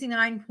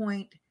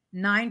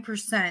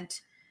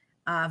 69.9%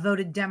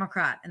 voted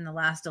Democrat in the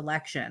last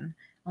election.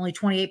 Only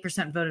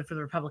 28% voted for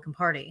the Republican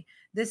Party.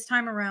 This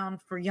time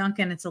around for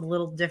Youngkin, it's a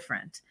little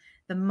different.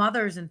 The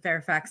mothers in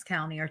Fairfax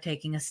County are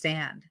taking a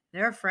stand.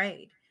 They're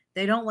afraid.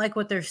 They don't like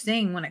what they're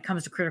seeing when it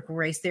comes to critical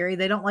race theory.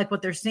 They don't like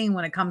what they're seeing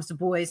when it comes to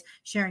boys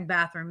sharing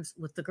bathrooms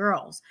with the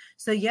girls.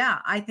 So, yeah,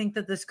 I think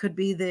that this could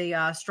be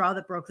the straw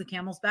that broke the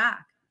camel's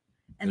back.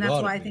 And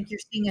that's why I think you're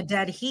seeing a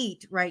dead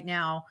heat right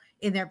now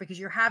in there, because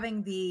you're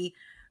having the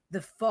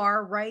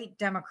far right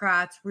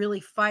Democrats really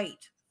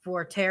fight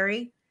for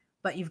Terry,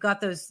 but you've got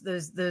those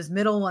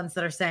middle ones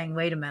that are saying,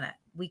 wait a minute,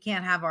 we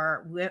can't have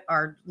our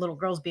little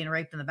girls being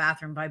raped in the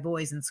bathroom by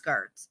boys in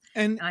skirts.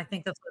 And I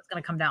think that's what it's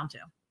going to come down to.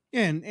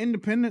 Yeah, and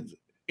independents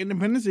ain't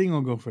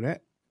gonna go for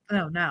that.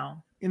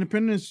 No.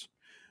 Independents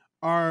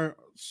are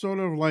sort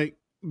of like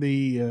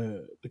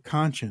the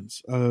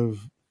conscience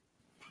of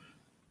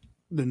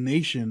the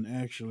nation,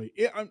 actually.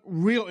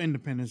 Real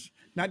independence,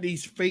 not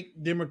these fake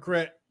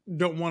Democrat,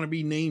 don't want to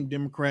be named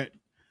Democrat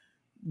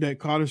that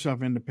call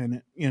themselves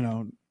independent,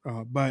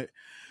 but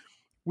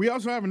we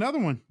also have another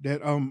one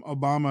that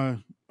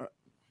Obama,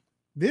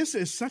 this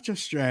is such a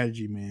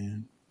strategy,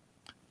 man.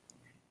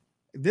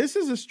 This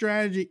is a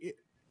strategy.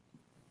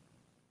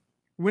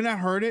 When I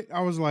heard it,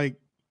 I was like,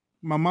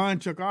 my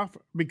mind took off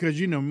because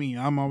you know me,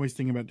 I'm always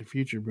thinking about the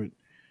future, but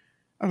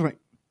I was like,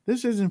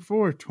 this isn't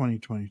for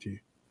 2022.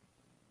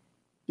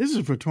 This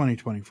is for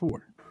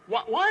 2024.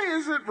 Why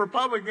is it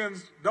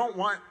Republicans don't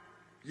want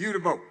you to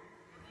vote?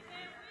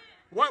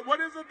 What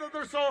is it that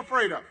they're so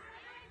afraid of?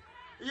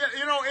 Yeah,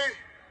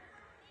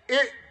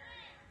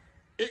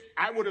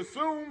 I would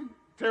assume,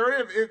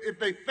 Terry, if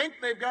they think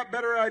they've got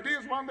better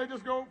ideas, why don't they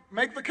just go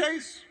make the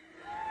case?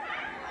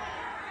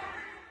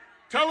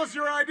 Tell us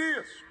your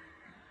ideas.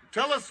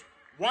 Tell us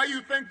why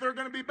you think they're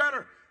going to be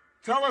better.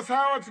 Tell us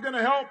how it's going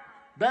to help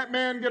that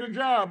man get a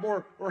job,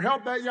 or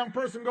help that young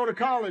person go to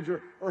college,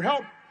 or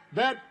help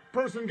that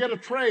person get a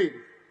trade.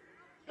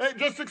 Hey,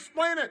 just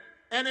explain it.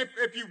 And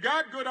if you've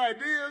got good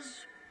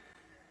ideas,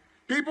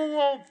 people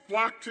will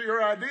flock to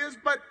your ideas,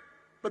 but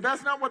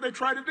that's not what they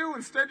try to do.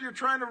 Instead, you're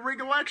trying to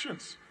rig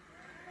elections.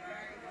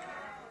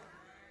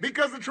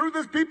 Because the truth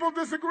is, people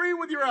disagree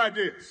with your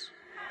ideas.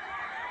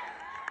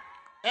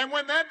 And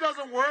when that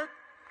doesn't work,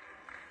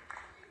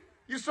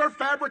 you start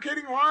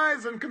fabricating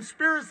lies and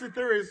conspiracy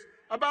theories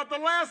about the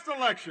last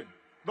election,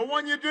 the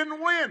one you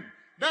didn't win.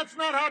 That's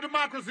not how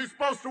democracy is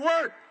supposed to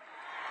work.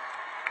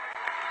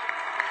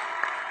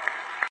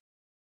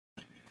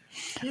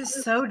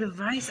 He's so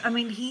divisive. I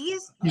mean,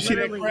 he's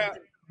literally a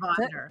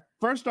divider.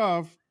 First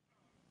off,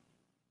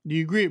 do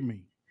you agree with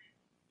me?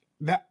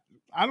 That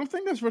I don't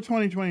think that's for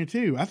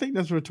 2022. I think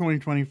that's for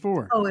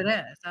 2024. Oh, it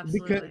is,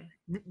 absolutely.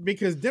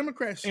 Because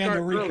Democrats start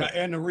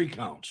and the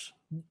recounts.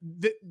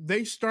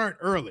 They start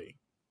early,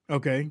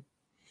 okay?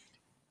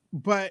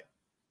 But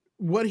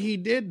what he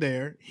did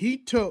there, he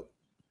took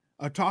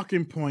a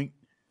talking point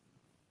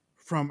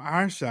from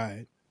our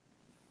side,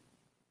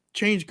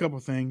 changed a couple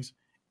things,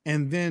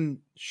 and then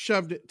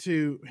shoved it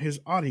to his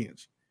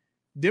audience.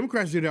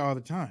 Democrats do that all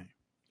the time.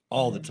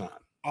 All the time.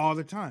 All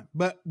the time.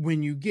 But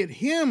when you get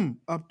him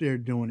up there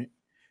doing it,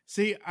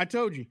 see, I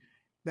told you,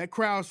 that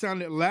crowd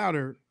sounded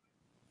louder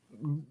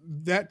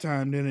that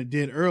time than it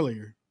did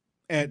earlier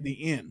at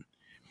the end.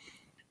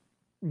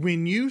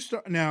 When you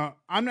start, now,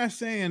 I'm not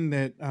saying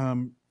that,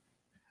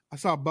 I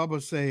saw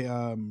Bubba say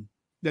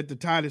that the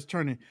tide is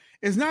turning.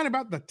 It's not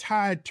about the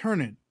tide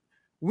turning.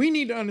 We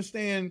need to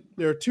understand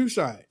there are two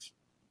sides.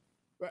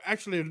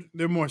 Actually,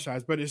 there are more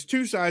sides, but it's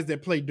two sides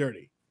that play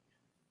dirty.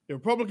 The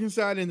Republican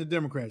side and the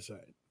Democrat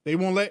side. They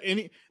won't let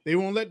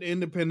the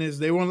independents,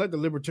 they won't let the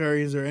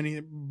libertarians or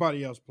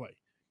anybody else play.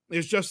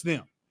 It's just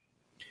them.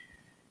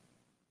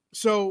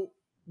 So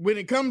when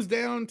it comes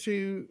down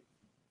to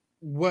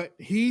what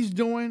he's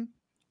doing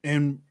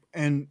and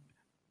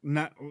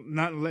not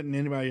letting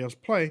anybody else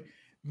play,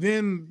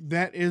 then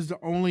that is the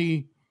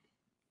only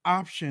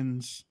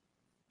options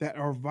that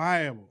are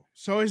viable.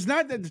 So it's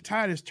not that the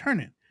tide is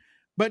turning,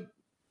 but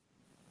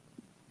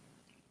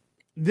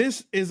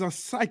this is a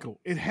cycle.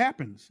 It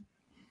happens.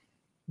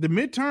 The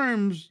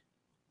midterms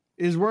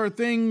is where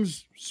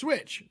things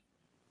switch.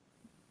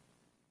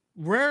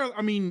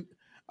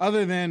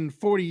 Other than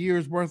 40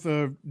 years worth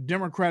of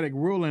Democratic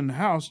rule in the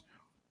House,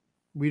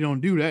 we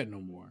don't do that no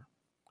more.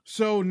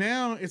 So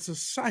now it's a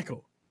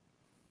cycle.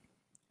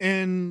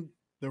 And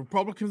the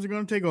Republicans are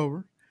going to take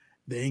over.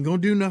 They ain't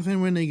going to do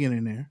nothing when they get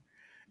in there.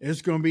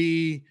 It's going to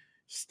be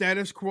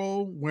status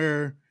quo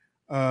where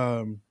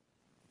Biden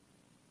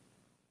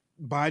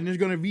is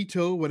going to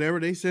veto whatever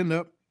they send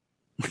up.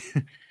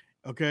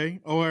 Okay.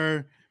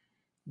 Or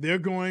they're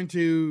going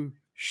to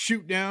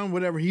shoot down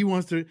whatever he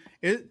wants to.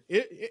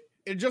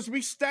 It just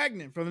be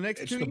stagnant for the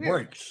next 2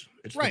 years.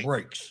 It's the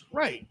breaks.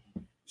 Right.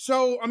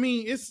 So,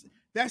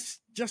 that's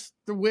just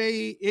the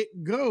way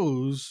it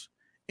goes.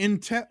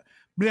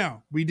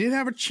 Now, we did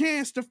have a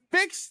chance to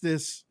fix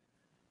this,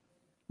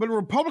 but the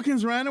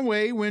Republicans ran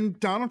away when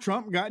Donald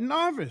Trump got in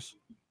office.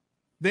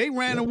 They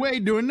ran away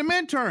during the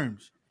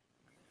midterms.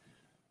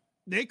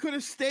 They could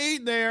have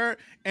stayed there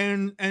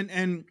and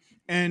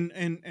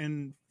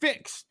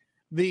fixed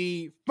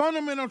the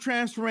fundamental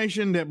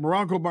transformation that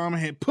Barack Obama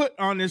had put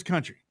on this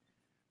country.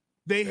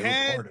 They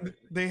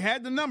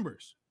had the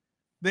numbers.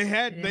 They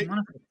had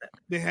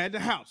the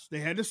House, they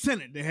had the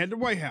Senate, they had the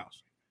White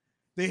House.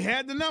 They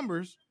had the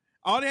numbers.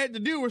 All they had to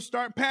do was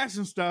start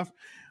passing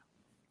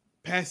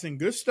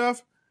good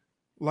stuff,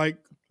 like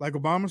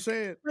Obama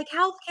said. Like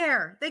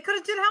healthcare. They could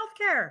have did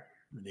healthcare.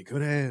 They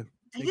could have.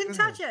 They didn't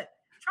touch it.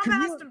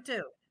 Trump asked them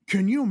to.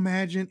 Can you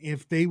imagine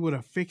if they would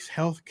have fixed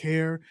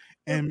healthcare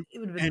and it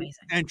would have been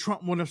amazing. And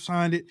Trump would have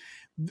signed it?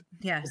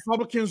 Yes.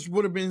 Republicans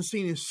would have been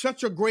seen in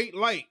such a great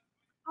light.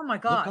 Oh my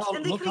gosh.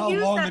 Look how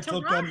long it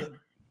took them.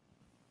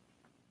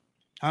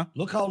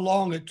 Look how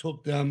long it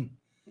took them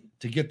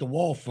to get the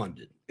wall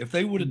funded. If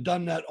they would have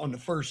done that on the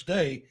first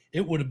day,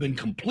 it would have been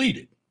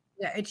completed.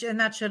 Yeah, and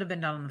that should have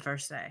been done on the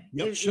first day.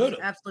 Yep, should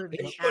have. Absolutely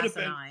Should have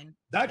asinine. been.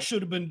 That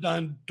should have been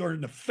done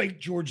during the fake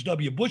George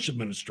W. Bush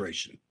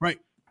administration. Right.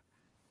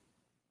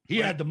 He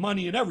had the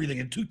money and everything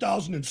in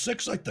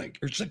 2006, I think,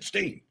 or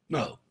 16.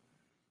 No,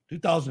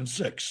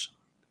 2006.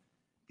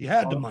 He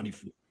had the money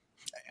for it.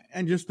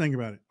 And just think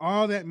about it.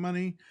 All that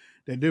money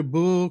that they're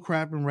bull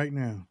crapping right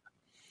now.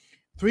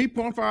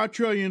 $3.5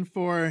 trillion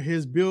for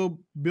his Build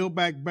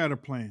Back Better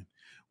plan.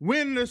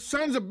 When the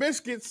Sons of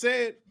Biscuit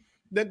said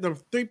that the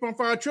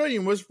 $3.5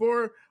 trillion was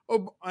for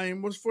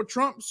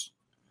Trump's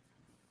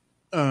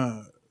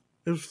it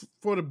was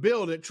for the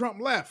bill that Trump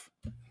left.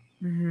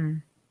 Mm-hmm.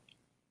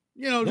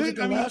 You know, look at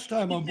the last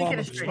time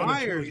Obama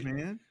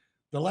spent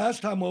the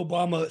last time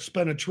Obama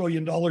spent $1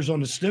 trillion on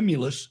the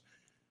stimulus,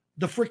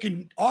 the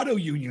freaking auto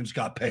unions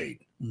got paid.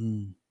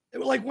 Mm.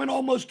 It went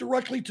almost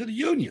directly to the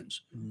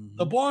unions. Mm-hmm.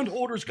 The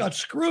bondholders got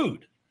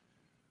screwed.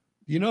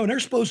 You know, and they're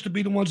supposed to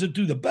be the ones that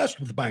do the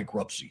best with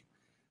bankruptcy.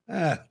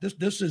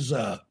 This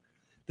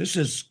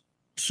is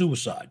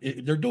suicide.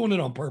 They're doing it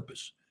on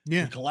purpose.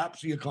 Yeah, to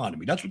collapse the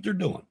economy. That's what they're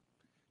doing.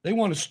 They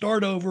want to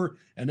start over,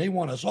 and they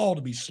want us all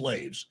to be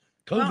slaves.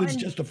 COVID's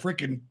just a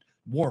freaking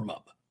warm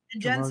up.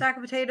 Jen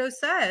Saccopotato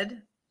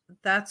said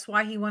that's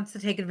why he wants to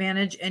take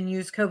advantage and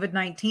use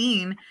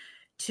COVID-19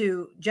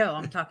 to Joe.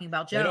 I'm talking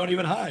about Joe. They don't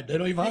even hide. They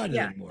don't even hide it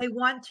anymore. They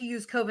want to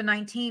use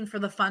COVID-19 for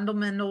the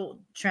fundamental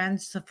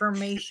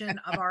transformation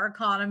of our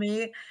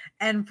economy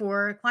and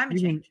for climate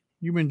change.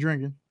 You've been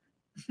drinking.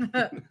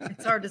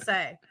 It's hard to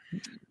say.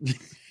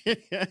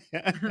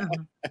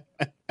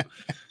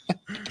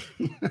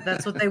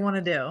 That's what they want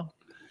to do.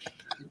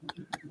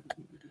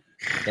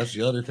 That's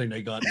the other thing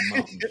they got in the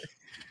mountains.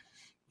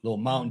 Little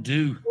Mountain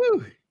Dew.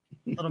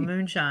 Little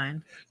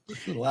moonshine.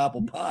 Little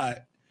apple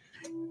pie.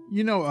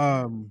 You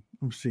know,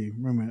 let's see.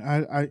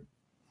 Remember,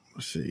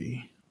 let's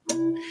see.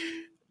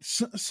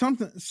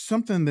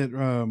 Something that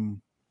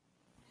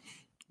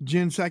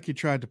Jen Psaki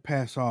tried to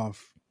pass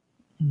off.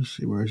 Let's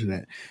see, where is it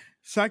at?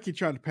 Psaki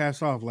tried to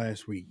pass off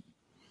last week.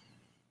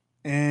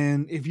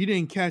 And if you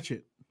didn't catch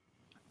it,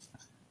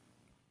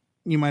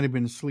 you might have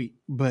been asleep.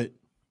 But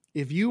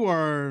if you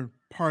are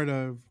part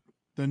of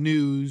the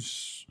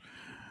news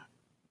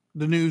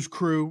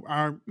crew,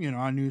 our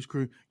news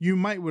crew, you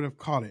might would have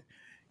caught it.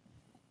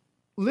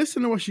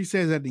 Listen to what she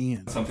says at the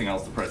end. Something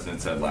else the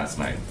president said last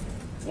night.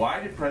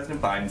 Why did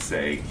President Biden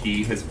say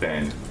he has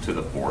been to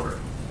the border?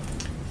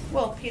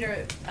 Well,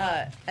 Peter,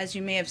 as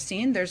you may have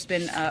seen, there's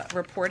been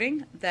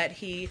reporting that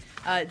he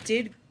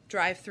did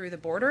drive through the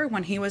border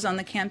when he was on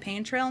the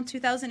campaign trail in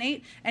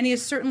 2008, and he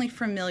is certainly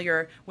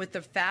familiar with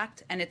the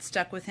fact, and it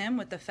stuck with him,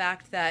 with the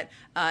fact that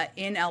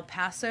in El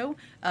Paso,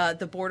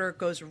 the border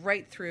goes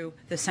right through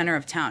the center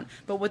of town.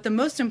 But what the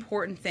most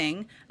important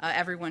thing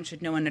everyone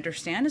should know and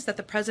understand is that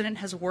the president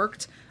has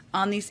worked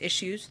on these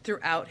issues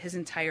throughout his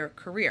entire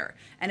career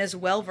and is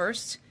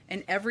well-versed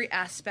in every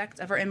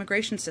aspect of our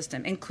immigration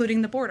system,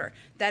 including the border.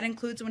 That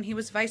includes when he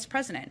was vice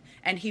president,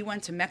 and he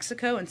went to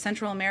Mexico and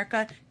Central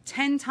America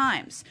 10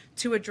 times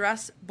to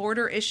address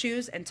border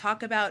issues and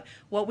talk about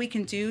what we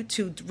can do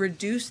to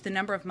reduce the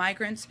number of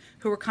migrants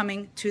who are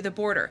coming to the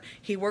border.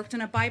 He worked in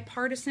a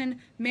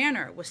bipartisan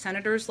manner with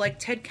senators like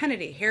Ted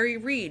Kennedy, Harry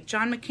Reid,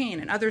 John McCain,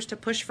 and others to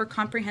push for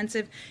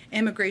comprehensive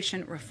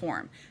immigration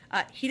reform.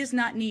 He does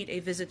not need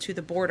a visit to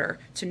the border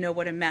to know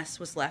what a mess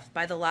was left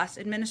by the last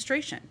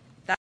administration.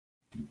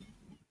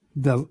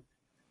 So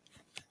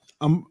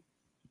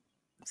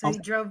he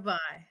drove by.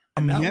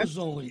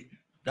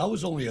 That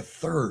was only a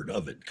third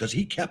of it because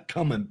he kept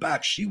coming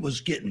back. She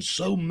was getting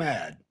so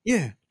mad.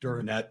 Yeah.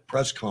 During that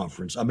press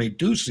conference. I mean,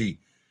 Ducey,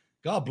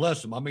 God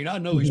bless him. I mean, I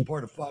know he's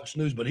part of Fox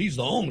News, but he's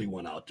the only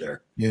one out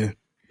there. Yeah.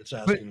 That's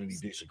asking any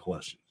decent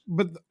questions.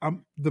 But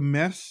the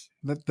mess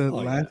that the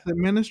last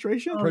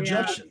administration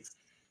projections,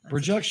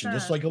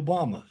 just like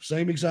Obama,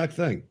 same exact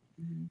thing.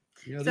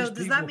 You know, so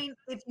does that mean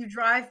if you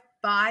drive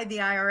by the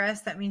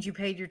IRS, that means you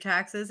paid your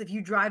taxes? If you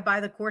drive by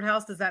the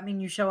courthouse, does that mean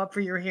you show up for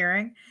your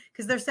hearing?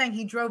 Because they're saying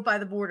he drove by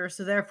the border,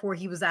 so therefore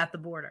he was at the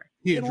border.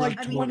 In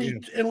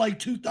like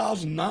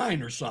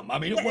 2009 or something. I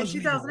mean, it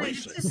wasn't even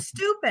recent. It's just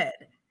stupid.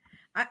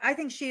 I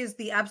think she is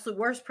the absolute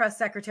worst press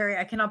secretary.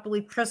 I cannot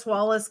believe Chris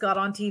Wallace got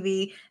on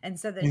TV and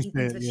said that he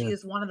thinks that she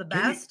is one of the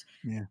best.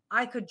 Yeah.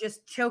 I could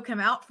just choke him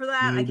out for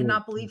that. I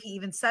cannot believe he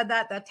even said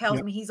that. That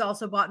tells me he's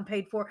also bought and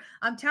paid for.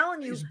 I'm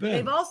telling you,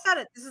 they've all said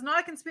it. This is not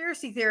a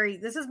conspiracy theory.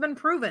 This has been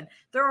proven.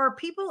 There are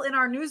people in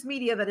our news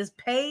media that is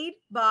paid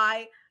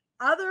by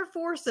other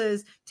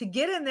forces to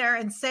get in there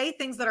and say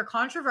things that are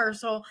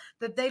controversial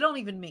that they don't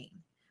even mean.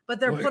 But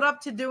they're put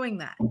up to doing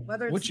that,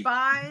 whether it's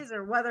spies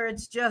or whether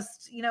it's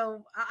just,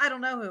 I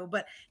don't know who,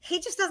 but he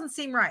just doesn't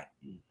seem right.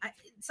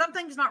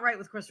 Something's not right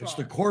with Chris Wallace. It's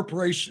the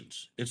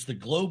corporations. It's the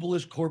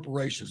globalist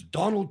corporations.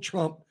 Donald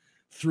Trump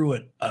threw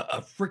a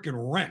freaking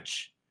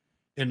wrench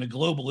in the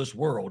globalist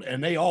world,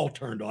 and they all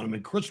turned on him.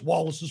 And Chris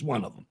Wallace is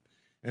one of them.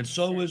 And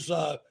so is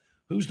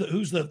who's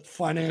the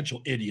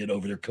financial idiot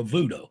over there,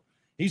 Cavuto.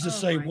 He's the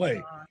same way.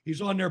 God.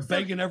 He's on there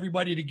begging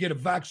everybody to get a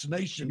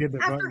vaccination.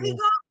 After he got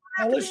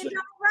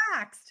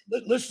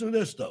listen to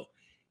this, though.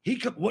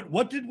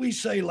 What did we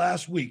say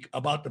last week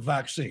about the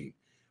vaccine?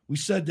 We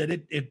said that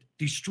it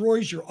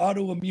destroys your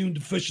autoimmune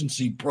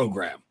deficiency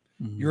program,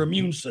 your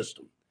immune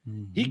system.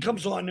 He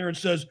comes on there and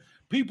says,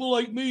 people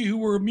like me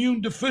who are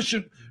immune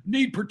deficient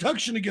need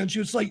protection against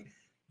you. It's like,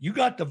 you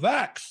got the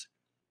vax.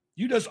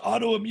 You just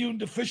autoimmune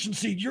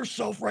deficiency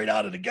yourself right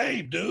out of the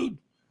game, dude.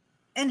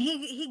 And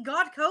he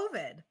got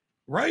COVID.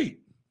 Right.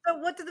 So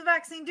what did the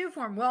vaccine do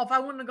for him? Well, if I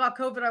wouldn't have got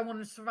COVID, I wouldn't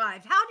have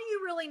survived. How do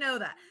you really know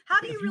that?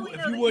 How do you really know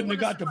that? If you wouldn't have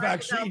got the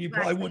vaccine, you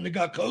probably wouldn't have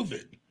got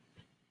COVID.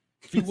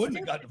 If you wouldn't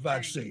have got the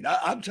vaccine.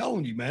 I'm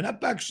telling you, man,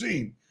 that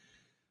vaccine,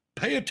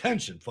 pay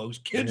attention, folks.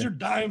 Kids are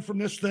dying from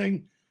this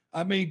thing.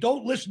 I mean,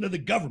 don't listen to the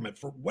government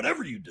for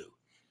whatever you do.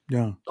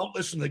 Yeah. Don't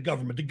listen to the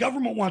government. The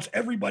government wants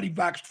everybody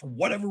vaxxed for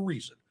whatever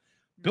reason.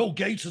 Bill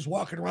Gates is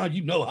walking around.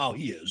 You know how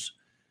he is.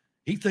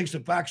 He thinks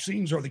that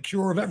vaccines are the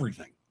cure of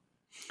everything.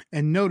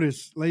 And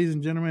notice, ladies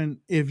and gentlemen,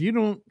 if you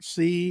don't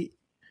see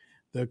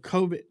the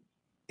COVID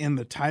in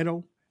the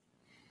title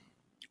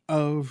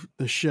of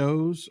the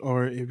shows,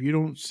 or if you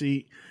don't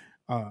see,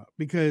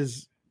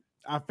 because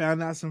I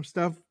found out some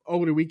stuff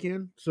over the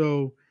weekend.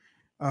 So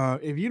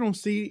if you don't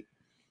see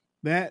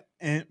that,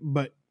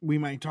 but we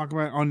might talk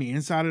about it on the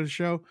inside of the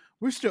show,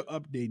 we're still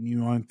updating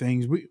you on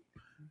things.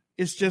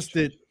 It's just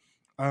that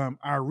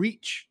our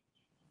reach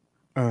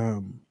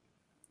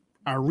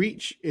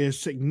is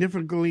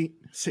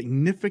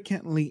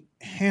significantly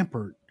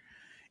hampered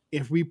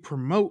if we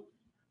promote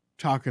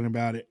talking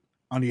about it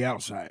on the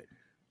outside.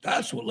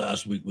 That's what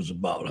last week was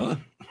about, huh?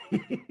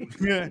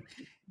 Yeah.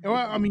 Well,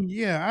 I mean,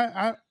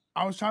 yeah,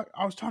 I was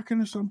talking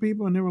to some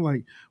people and they were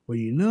like,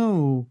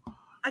 well,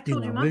 I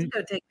told you months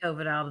ago, take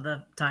COVID out of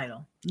the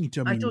title.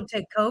 I told you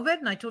take COVID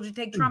and I told you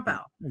take Trump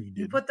out.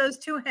 You put those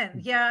two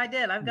in. Yeah, I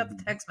did. I've got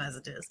the text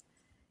messages.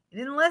 You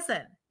didn't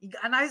listen.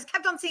 And I just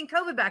kept on seeing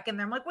COVID back in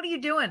there. I'm like, what are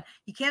you doing?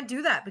 You can't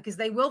do that because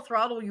they will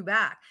throttle you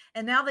back.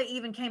 And now they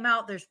even came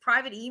out, there's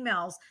private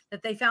emails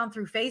that they found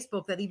through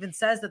Facebook that even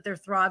says that they're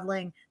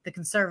throttling the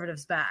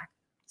conservatives back.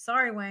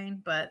 Sorry,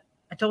 Wayne, but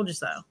I told you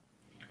so.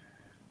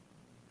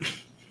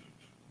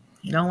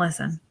 You don't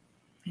listen.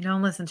 You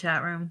don't listen,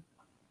 chat room.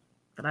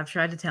 But I've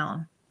tried to tell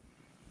him.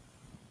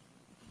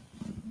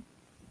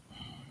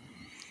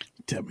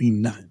 Tell me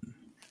nothing.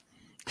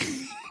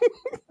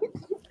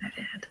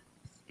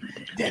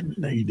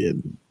 No, you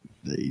didn't.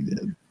 No, you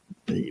didn't.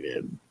 No, you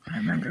didn't. I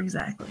remember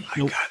exactly. I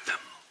got them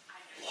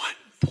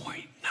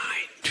 $1.9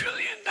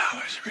 trillion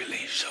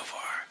relief so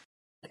far.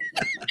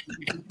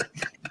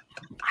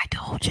 I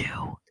told you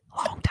a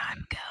long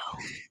time ago.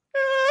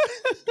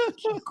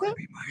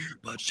 Creepy, my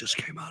earbuds just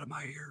came out of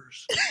my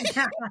ears.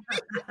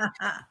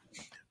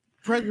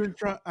 President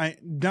Trump,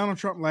 Donald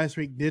Trump last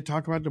week did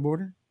talk about the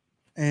border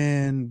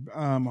and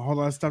a whole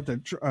lot of stuff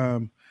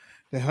that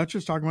Hutch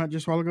was talking about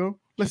just a while ago.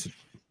 Listen.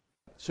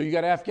 So you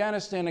got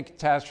Afghanistan, a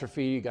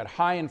catastrophe, you got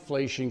high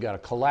inflation, you got a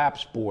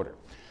collapsed border.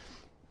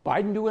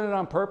 Biden doing it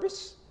on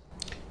purpose?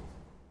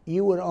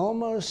 You would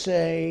almost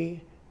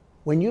say,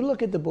 when you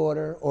look at the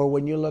border or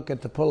when you look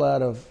at the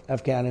pullout of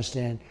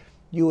Afghanistan,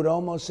 you would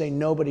almost say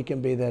nobody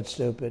can be that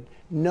stupid.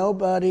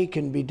 Nobody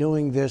can be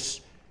doing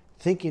this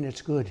thinking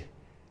it's good.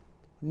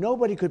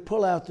 Nobody could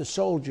pull out the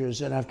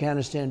soldiers in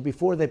Afghanistan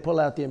before they pull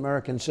out the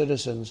American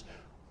citizens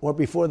or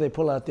before they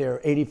pull out their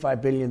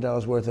 $85 billion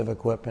worth of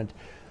equipment.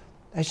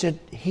 I said,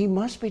 he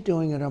must be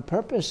doing it on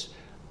purpose.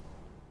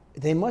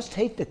 They must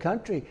hate the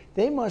country.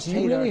 They must hate our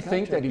country. Do you really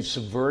think that he's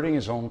subverting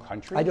his own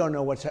country? I don't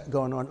know what's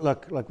going on.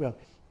 Look,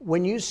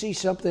 when you see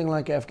something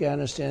like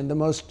Afghanistan, the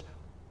most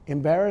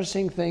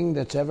embarrassing thing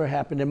that's ever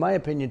happened, in my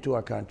opinion, to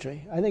our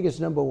country, I think it's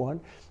number one.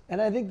 And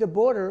I think the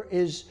border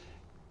is,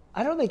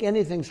 I don't think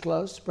anything's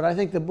close, but I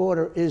think the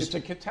border is, it's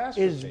a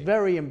catastrophe. Is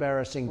very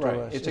embarrassing to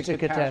us. It's a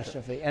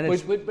catastrophe. And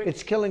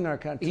it's killing our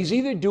country. He's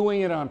either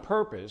doing it on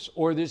purpose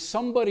or there's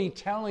somebody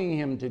telling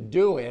him to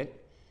do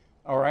it,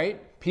 all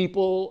right?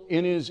 People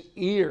in his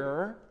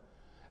ear,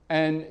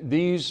 and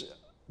these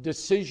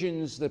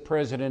decisions the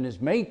president is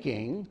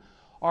making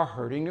are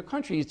hurting the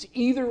country. It's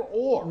either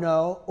or.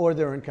 No, or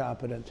they're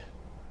incompetent.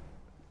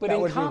 But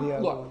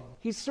look,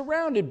 he's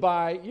surrounded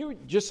by, you,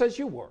 just as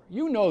you were.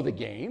 You know the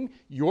game.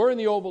 You're in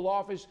the Oval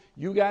Office.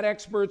 You got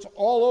experts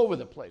all over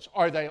the place.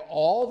 Are they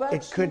all that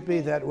It could be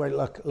that way.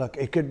 Look,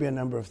 it could be a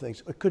number of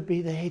things. It could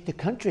be they hate the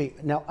country.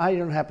 Now, I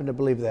don't happen to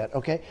believe that,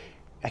 okay?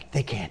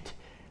 They can't.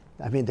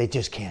 I mean, they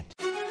just can't.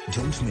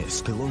 Don't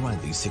miss Bill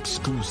O'Reilly's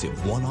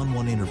exclusive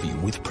one-on-one interview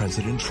with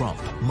President Trump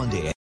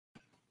Monday.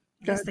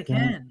 Yes, they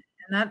can.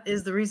 And that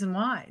is the reason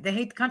why they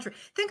hate the country.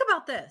 Think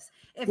about this.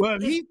 If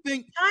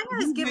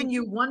China is giving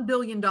you $1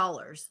 billion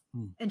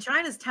and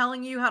China's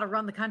telling you how to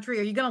run the country,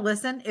 are you going to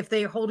listen if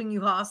they're holding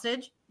you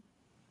hostage?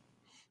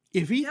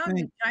 If he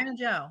China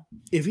Joe.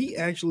 If he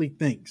actually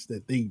thinks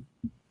that they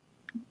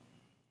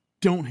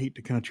don't hate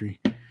the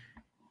country,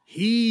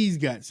 he's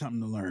got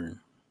something to learn.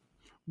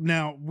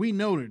 Now, we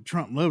know that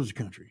Trump loves the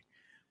country,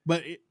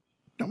 but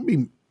don't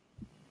be...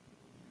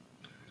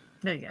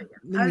 There you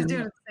go. I was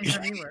doing the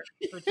same time you were.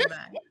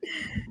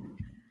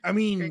 I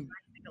mean,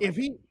 if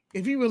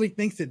he really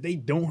thinks that they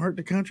don't hurt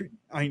the country,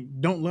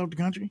 don't love the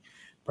country,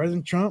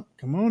 President Trump,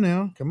 come on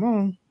now. Come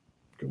on.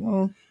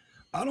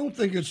 I don't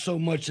think it's so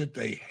much that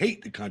they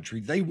hate the country.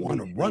 They want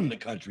to run the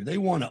country. They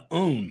want to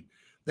own.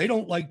 They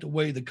don't like the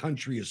way the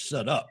country is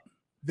set up.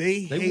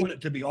 They want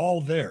it to be all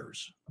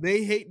theirs.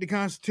 They hate the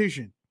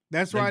Constitution.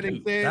 That's why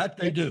they said that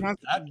they do. That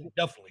they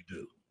definitely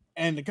do.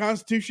 And the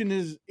Constitution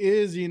is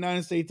the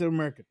United States of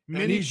America.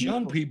 And these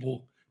young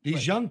people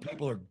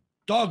are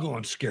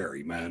doggone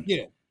scary, man.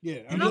 Yeah.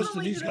 And listen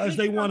to these guys.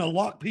 They want to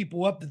lock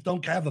people up that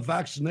don't have a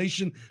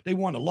vaccination. They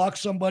want to lock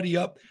somebody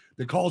up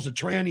that calls a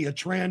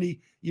tranny.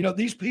 You know,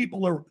 these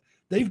people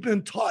they've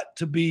been taught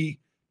to be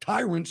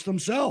tyrants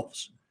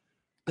themselves.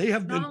 They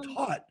have been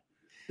taught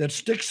that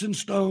sticks and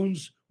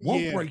stones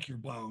won't break your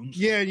bones.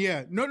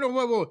 Yeah. No,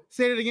 whoa.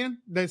 Say that again.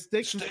 That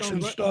sticks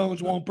and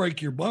stones won't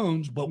break your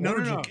bones, but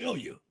words will kill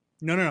you.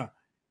 No.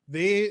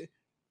 Okay.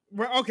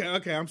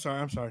 I'm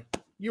sorry.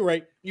 You're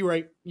right,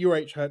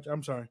 Chad.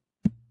 I'm sorry.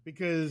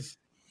 Because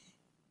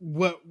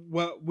what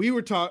we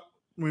were taught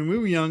when we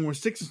were young were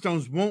sticks and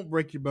stones won't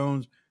break your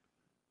bones.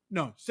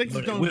 No, sticks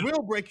and stones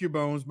will break your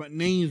bones, but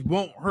names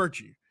won't hurt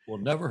you. Will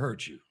never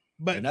hurt you.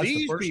 And that's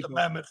the First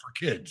Amendment for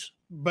kids.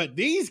 But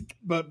these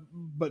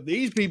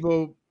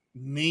people,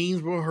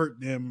 names will hurt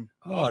them.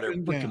 Oh, they're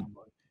freaking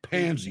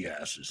pansy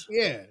asses.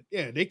 Yeah,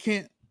 they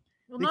can't.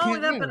 Well, not only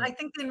that, but I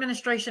think the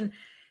administration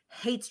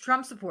hates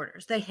Trump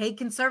supporters. They hate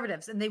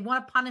conservatives, and they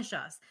want to punish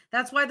us.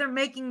 That's why they're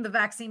making the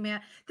vaccine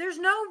There's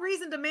no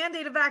reason to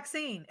mandate a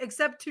vaccine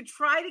except to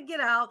try to get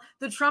out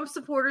the Trump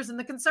supporters and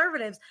the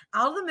conservatives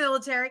out of the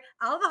military,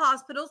 out of the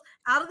hospitals,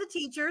 out of the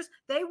teachers.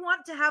 They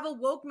want to have a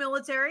woke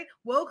military,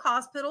 woke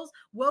hospitals,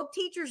 woke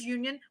teachers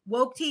union,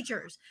 woke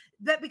teachers.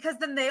 That because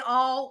then they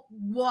all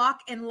walk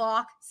in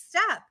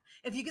lockstep.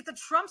 If you get the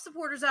Trump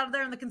supporters out of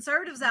there and the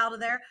conservatives out of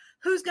there,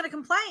 who's going to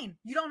complain?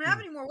 You don't have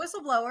any more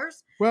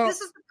whistleblowers. Well,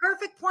 this is the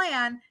perfect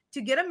plan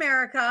to get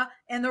America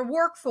and their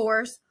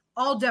workforce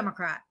all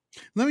Democrat.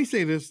 Let me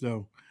say this,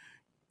 though.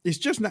 It's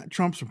just not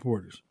Trump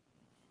supporters.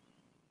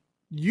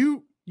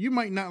 You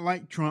might not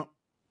like Trump,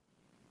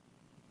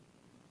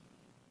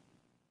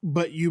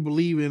 but you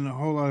believe in a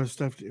whole lot of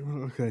stuff.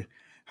 Okay.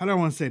 How do I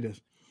want to say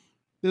this?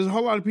 There's a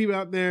whole lot of people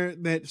out there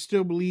that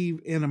still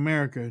believe in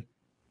America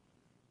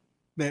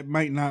that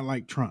might not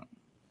like Trump.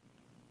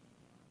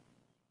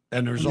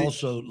 And there's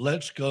also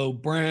Let's Go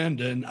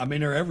Brandon. I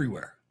mean, they're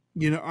everywhere.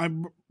 You know,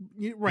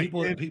 right.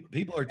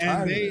 People are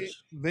tired of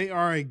this. They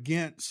are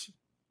against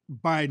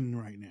Biden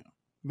right now.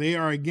 They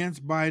are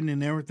against Biden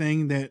and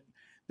everything that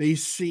they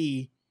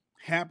see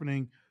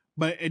happening.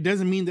 But it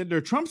doesn't mean that they're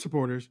Trump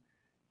supporters.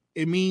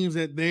 It means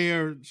that they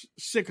are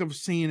sick of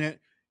seeing it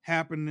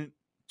happen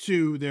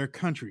to their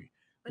country.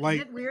 But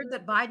isn't it weird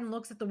that Biden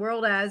looks at the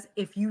world as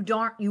if you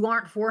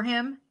aren't for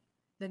him,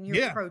 then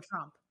you're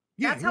pro-Trump.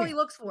 That's how he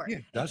looks for it. Yeah.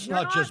 That's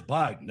not just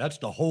Biden. That's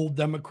the whole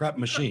Democrat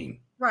machine.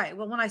 Right.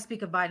 Well, when I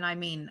speak of Biden, I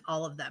mean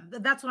all of them.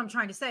 That's what I'm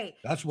trying to say.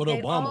 That's what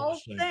Obama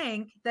was saying. They all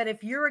think that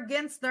if you're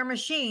against their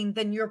machine,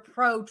 then you're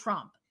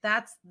pro-Trump.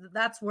 That's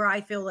where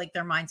I feel like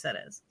their mindset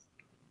is.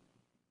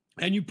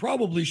 And you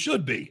probably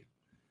should be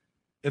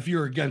if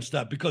you're against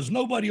that, because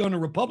nobody on the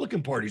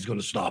Republican Party is going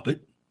to stop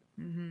it.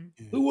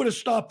 Mm-hmm. Who would have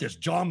stopped this?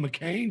 John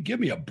McCain? Give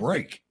me a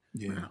break.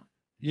 Yeah.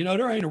 You know,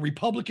 there ain't a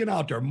Republican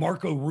out there.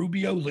 Marco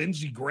Rubio,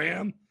 Lindsey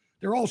Graham,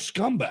 they're all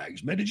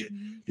scumbags, man.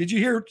 Did you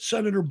hear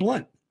Senator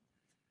Blunt?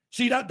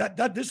 See,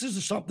 that this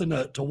is something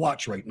to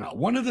watch right now.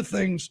 One of the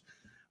things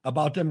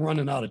about them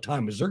running out of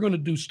time is they're going to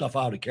do stuff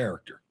out of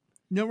character.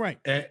 No, right.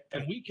 And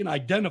we can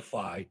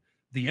identify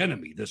the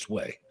enemy this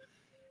way.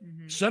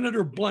 Mm-hmm.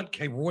 Senator Blunt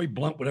Roy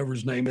Blunt, whatever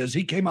his name is,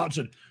 he came out and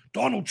said,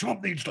 Donald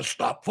Trump needs to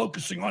stop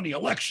focusing on the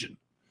election.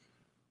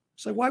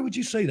 So why would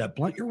you say that,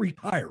 Blunt? You're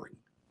retiring.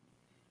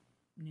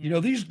 Yeah. You know,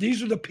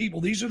 these are the people,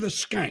 these are the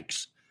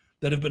skanks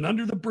that have been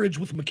under the bridge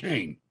with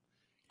McCain,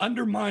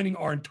 undermining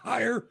our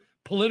entire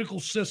political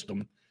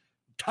system,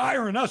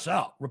 tiring us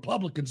out,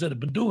 Republicans that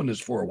have been doing this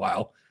for a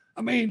while.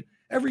 I mean,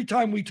 every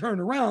time we turn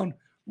around,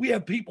 we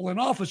have people in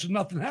office and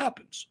nothing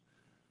happens.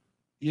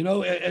 You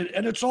know,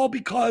 and it's all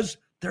because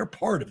they're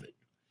part of it.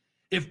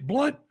 If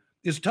Blunt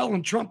is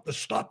telling Trump to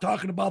stop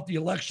talking about the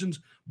elections,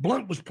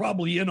 Blunt was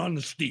probably in on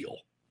the steal.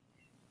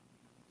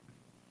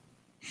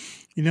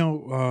 You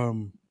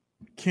know,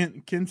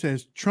 Ken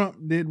says Trump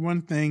did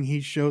one thing.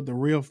 He showed the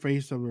real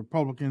face of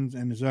Republicans,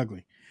 and it's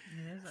ugly.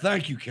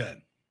 Thank you,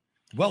 Ken.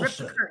 Well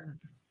said.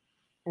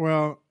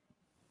 Well,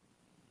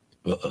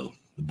 the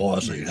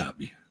boss ain't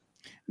happy.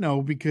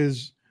 No,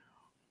 because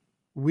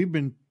we've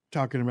been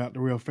talking about the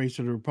real face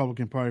of the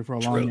Republican Party for a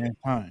long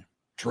time.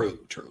 True.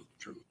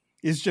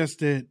 It's just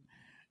that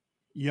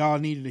y'all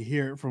needed to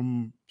hear it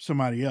from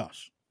somebody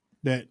else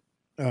that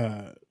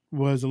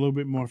was a little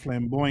bit more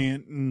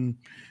flamboyant and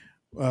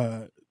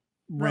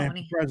ran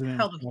for president.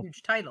 Held a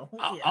huge title.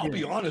 I'll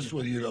be honest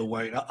with you, though,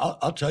 Wayne.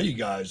 I'll tell you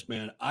guys,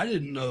 man. I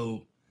didn't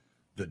know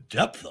the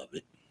depth of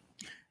it.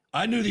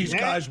 I knew these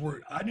guys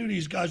were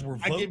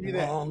voting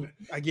wrong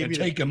and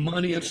taking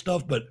money and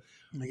stuff, but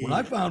when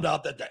I found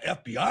out that the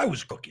FBI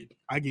was crooked,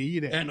 I give you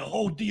that, and the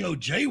whole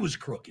DOJ was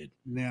crooked,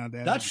 now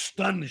that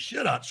stunned the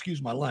shit out.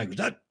 Excuse my language.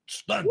 That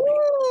stunned me.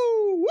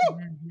 Woo!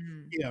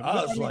 Yeah,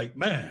 I was like,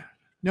 man.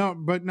 No,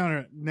 but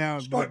no. Now,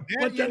 but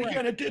then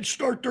again, it did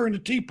start during the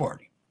Tea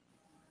Party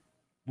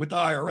with the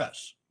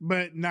IRS,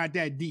 but not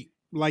that deep.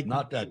 Like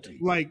not that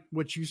deep. Like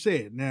what you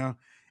said now,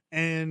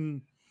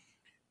 and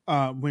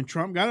when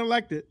Trump got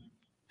elected,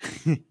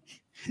 I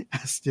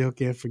still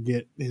can't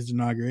forget his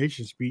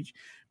inauguration speech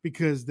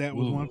because that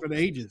was one for the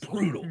ages.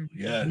 Brutal,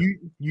 yeah.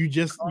 You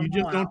just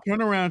don't turn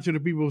around to the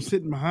people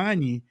sitting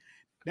behind you.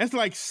 That's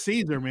like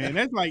Caesar, man.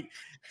 That's like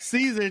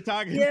Caesar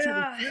talking to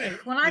the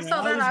when I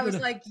saw that, I was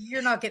like,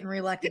 you're not getting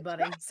reelected,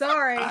 buddy.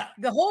 Sorry.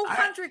 The whole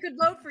country could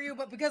vote for you,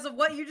 but because of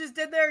what you just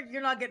did there,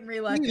 you're not getting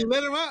reelected. You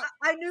lit him up.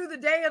 I knew the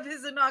day of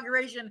his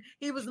inauguration,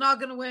 he was not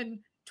going to win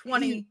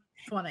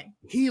 2020.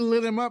 He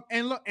lit him up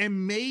and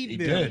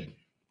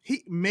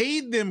he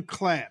made them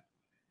clap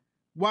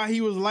while he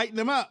was lighting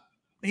them up.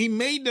 He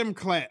made them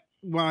clap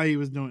while he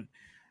was doing it.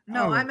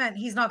 No, I meant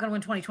he's not going to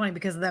win 2020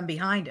 because of them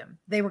behind him.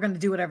 They were going to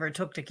do whatever it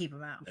took to keep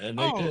him out. And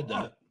they did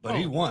that. But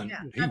he won.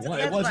 Yeah, He won.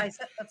 It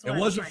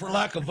wasn't for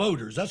lack of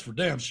voters. That's for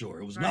damn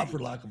sure. It was not for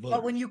lack of voters.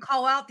 But when you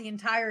call out the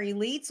entire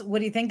elites, what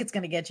do you think it's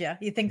going to get you?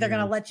 You think they're going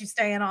to let you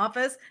stay in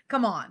office?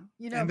 Come on.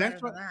 You know better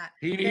than that.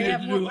 He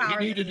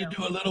needed to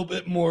do a little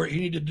bit more. He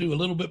needed to do a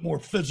little bit more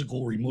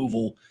physical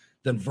removal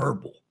than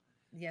verbal.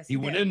 Yes, he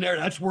went in there.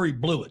 That's where he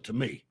blew it to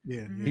me.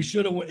 Yeah. He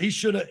should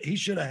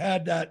have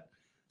had that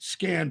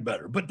scanned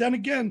better. But then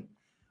again,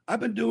 I've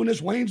been doing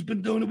this. Wayne's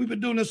been doing it. We've been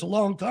doing this a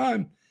long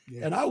time.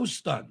 Yeah. And I was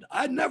stunned.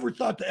 I never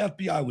thought the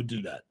FBI would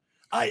do that.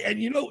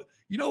 And you know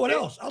what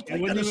else? I'll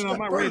take that a step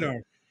further.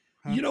 Radar.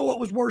 Huh? You know what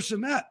was worse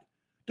than that?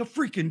 The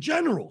freaking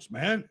generals,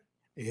 man.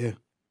 Yeah.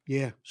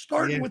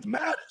 Starting with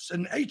Mattis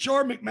and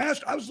H.R.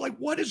 McMaster. I was like,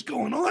 what is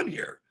going on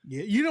here?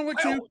 Yeah. You know what,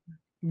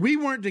 we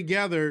weren't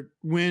together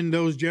when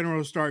those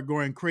generals start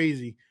going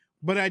crazy,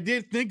 but I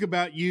did think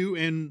about you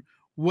and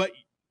what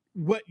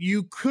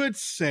you could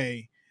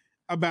say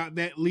about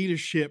that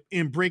leadership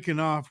in breaking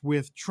off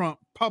with Trump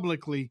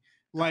publicly.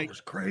 Like, that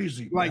was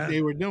crazy, like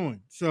they were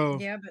doing. So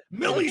yeah, but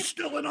Milley's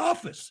still in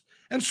office,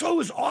 and so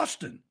is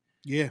Austin.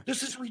 Yeah,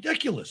 this is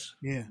ridiculous.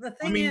 Yeah, the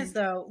thing is,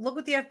 though, look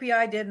what the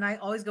FBI did, and I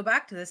always go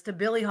back to this, to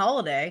Billie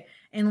Holiday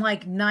in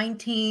like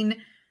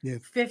 1955.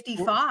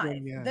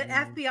 The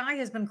FBI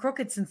has been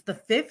crooked since the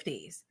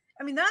 50s.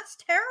 I mean, that's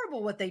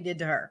terrible what they did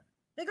to her.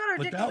 They got her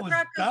addicted to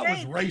crack cocaine.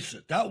 That was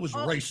racist. That was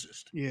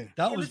racist. Yeah,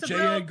 that was J.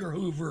 Edgar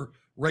Hoover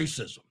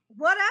racism.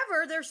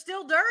 Whatever, they're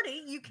still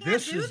dirty. You can't do that.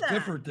 This is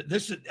different.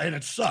 And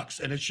it sucks,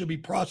 and it should be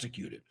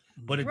prosecuted.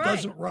 But it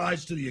doesn't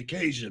rise to the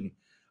occasion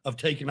of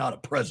taking out a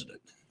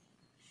president,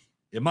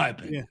 in my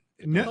opinion.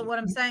 Yeah. But what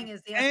I'm saying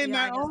is the FBI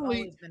has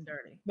always been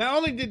dirty. Not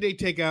only did they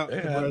take out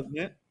the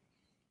president,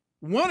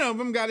 one of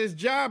them got his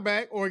job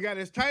back or got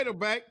his title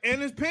back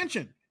and his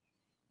pension.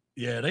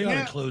 Yeah, they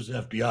ought to close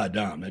the FBI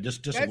down. They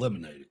just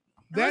eliminate it.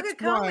 Look at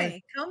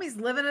Comey. Comey's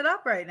living it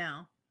up right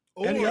now.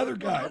 Any other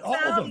guy, all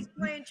of them. He's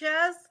playing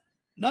chess.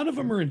 None of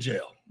them are in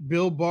jail.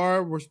 Bill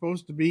Barr was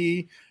supposed to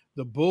be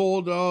the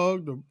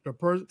bulldog, the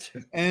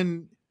person,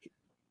 and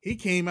he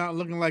came out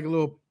looking like a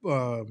little.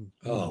 Oh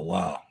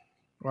wow!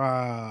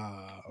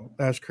 Wow,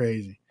 that's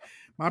crazy.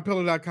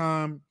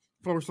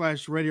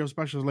 MyPillow.com/radio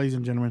specials, ladies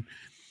and gentlemen.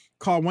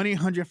 Call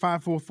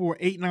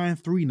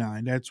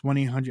 1-800-544-8939. That's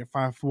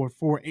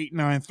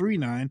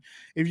 1-800-544-8939.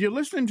 If you're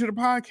listening to the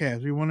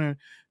podcast, we want to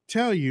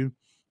tell you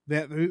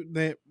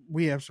that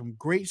we have some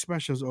great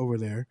specials over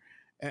there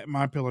at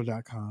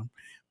MyPillow.com.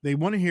 They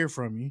want to hear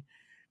from you.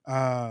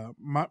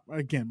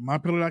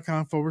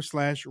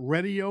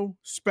 MyPillow.com/radio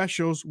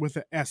specials with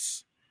an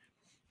S.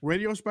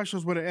 Radio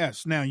specials with an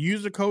S. Now,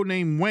 use the code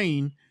name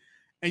Wayne,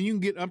 and you can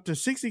get up to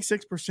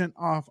 66%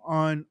 off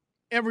on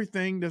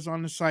everything that's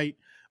on the site,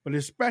 but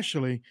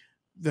especially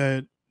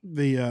the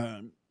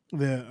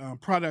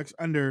products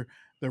under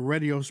the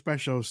radio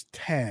specials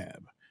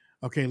tab.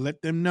 Okay,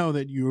 let them know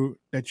that you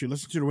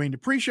listen to the Wayne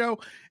Dupree Show,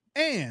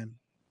 and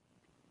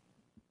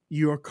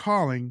you are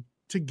calling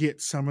to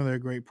get some of their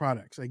great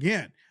products.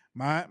 Again,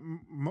 my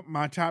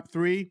top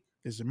three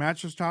is the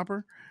mattress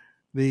topper,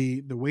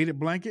 the weighted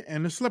blanket,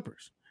 and the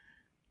slippers.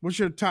 What's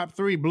your top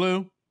three,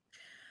 Blue?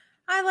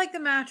 I like the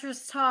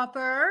mattress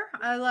topper.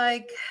 I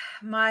like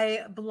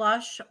my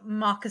blush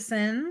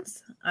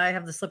moccasins. I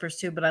have the slippers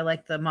too, but I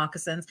like the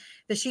moccasins.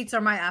 The sheets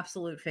are my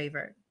absolute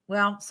favorite.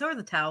 Well, so are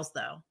the towels,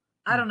 though.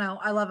 I don't know.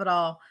 I love it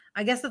all.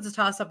 I guess it's a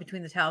toss-up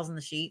between the towels and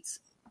the sheets.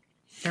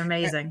 They're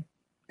amazing.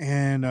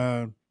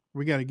 And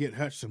we got to get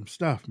Hutch some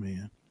stuff,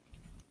 man.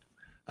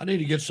 I need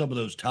to get some of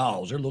those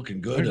towels. They're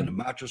looking good, and a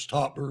mattress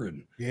topper,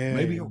 and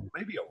maybe a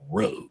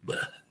robe.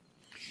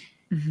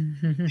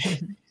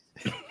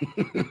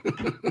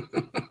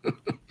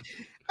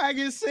 I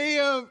can see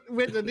him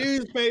with the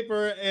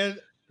newspaper, and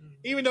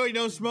even though he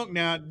don't smoke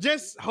now,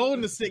 just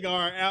holding the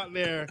cigar out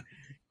there.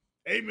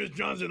 Hey, Miss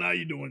Johnson, how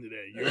you doing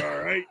today? You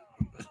all right?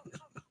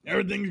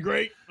 Everything's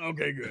great?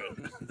 Okay,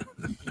 good.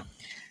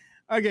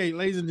 Okay,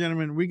 ladies and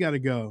gentlemen, we got to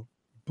go.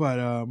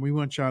 But we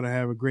want y'all to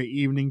have a great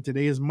evening.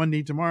 Today is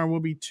Monday. Tomorrow will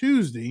be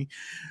Tuesday.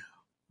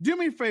 Do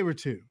me a favor,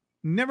 too.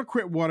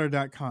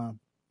 NeverQuitWater.com.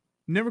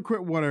 Never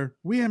Quit Water.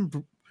 We haven't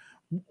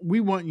we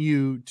want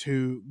you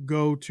to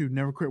go to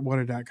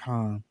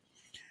neverquitwater.com.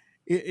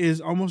 It is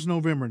almost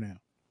November now.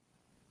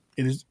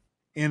 It is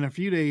in a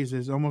few days.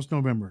 It's almost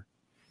November.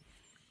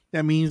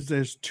 That means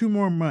there's 2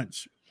 more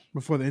months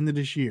before the end of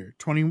this year.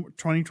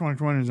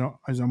 2020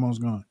 is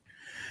almost gone.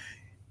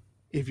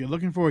 If you're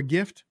looking for a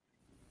gift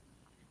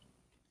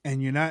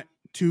and you're not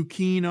too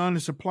keen on the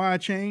supply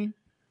chain,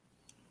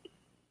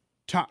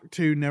 talk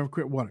to Never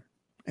Quit Water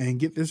and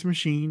get this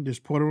machine, this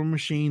portable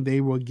machine.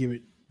 They will get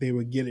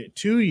it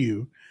to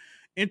you.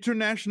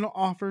 International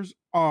offers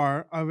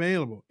are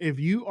available. If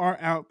you are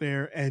out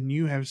there and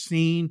you have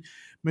seen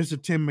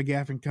Mr. Tim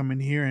McGaffin come in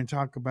here and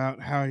talk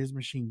about how his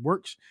machine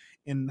works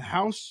in the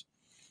house,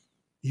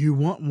 you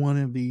want one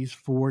of these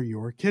for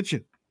your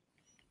kitchen.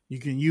 You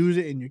can use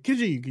it in your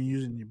kitchen. You can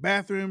use it in your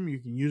bathroom. You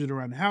can use it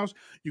around the house.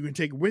 You can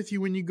take it with you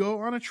when you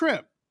go on a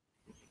trip.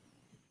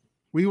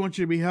 We want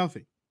you to be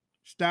healthy.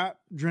 Stop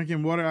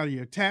drinking water out of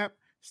your tap.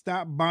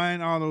 Stop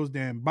buying all those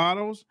damn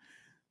bottles.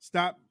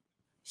 Stop.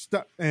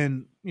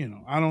 And, you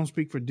know, I don't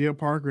speak for Deer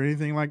Park or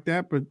anything like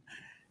that, but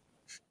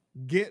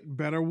get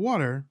better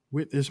water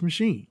with this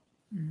machine.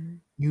 Mm-hmm.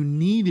 You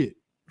need it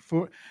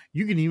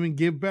you can even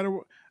give better.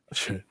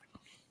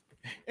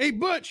 Hey,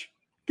 Butch,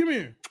 come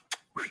here.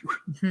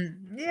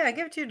 Yeah,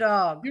 give it to your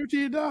dog. Give it to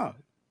your dog.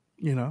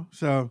 You know,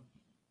 so,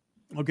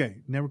 okay,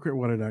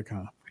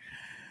 neverquitwater.com.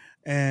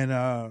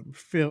 And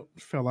fill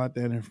out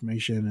that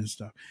information and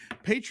stuff.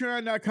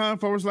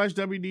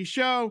 Patreon.com/WD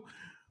show.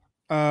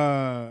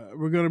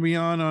 We're going to be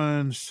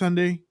on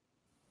Sunday.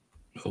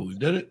 Oh, we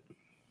did it?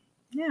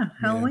 Yeah,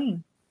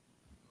 Halloween.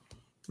 Yeah.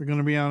 We're going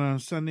to be on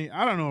Sunday.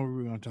 I don't know what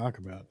we're going to talk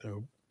about,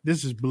 though.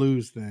 This is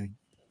Blue's thing,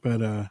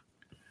 but I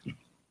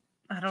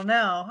don't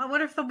know. I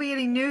wonder if there'll be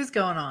any news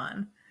going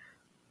on.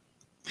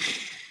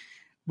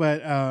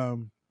 But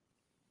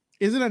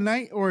is it a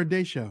night or a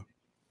day show?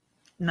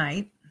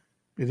 Night.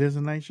 It is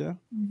a night show?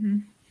 Mm-hmm.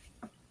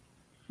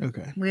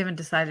 Okay. We haven't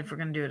decided if we're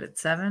going to do it at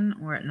 7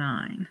 or at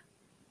 9.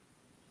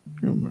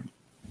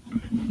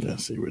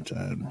 Let's see what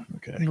time.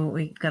 Okay. Well,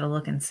 we got to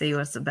look and see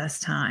what's the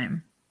best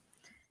time.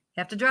 You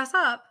have to dress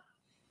up,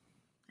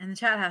 and the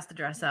chat has to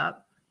dress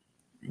up.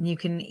 And you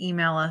can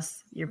email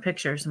us your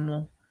pictures, and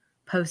we'll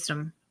post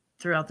them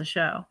throughout the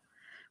show.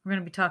 We're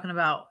going to be talking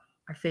about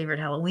our favorite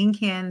Halloween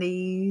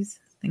candies,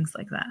 things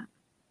like that.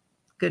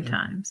 Good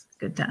times.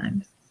 Good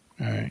times.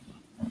 All right.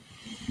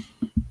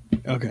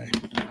 Okay.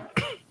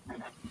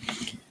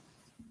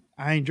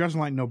 I ain't dressing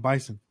like no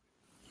bison.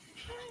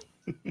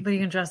 But you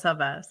can dress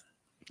up as.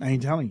 I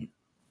ain't telling you.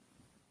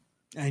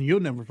 And you'll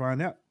never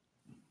find out.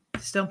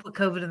 Just don't put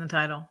COVID in the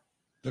title.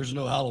 There's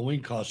no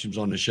Halloween costumes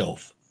on the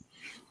shelf.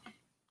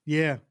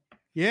 Yeah.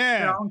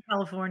 They're all in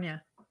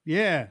California.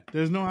 Yeah.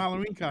 There's no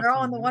Halloween costumes. They're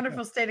all in the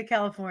wonderful state of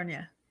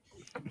California.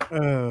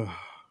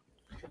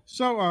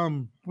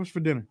 So, what's for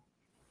dinner?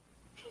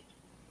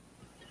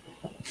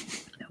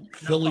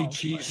 Philly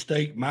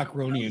cheesesteak,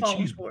 macaroni and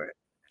cheese. For it.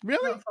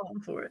 Really? Not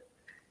falling for it.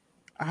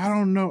 I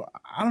don't know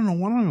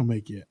what I'm gonna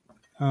make yet.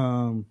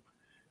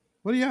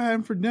 What are y'all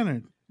having for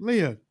dinner?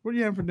 Leah, what are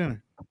you having for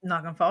dinner? I'm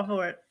not gonna fall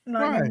for it. I'm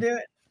not Why? gonna do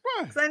it.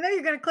 Why? Because I know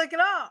you're gonna click it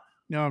off.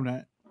 No, I'm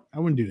not. I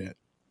wouldn't do that.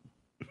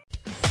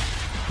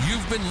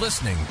 You've been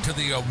listening to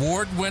the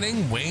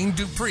award-winning Wayne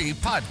Dupree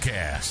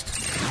podcast.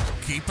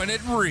 Keeping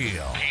it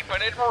real.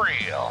 Keeping it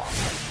real.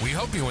 We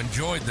hope you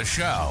enjoyed the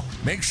show.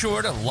 Make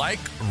sure to like,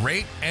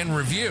 rate, and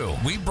review.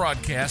 We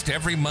broadcast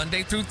every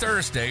Monday through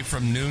Thursday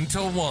from noon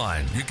till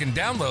 1. You can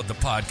download the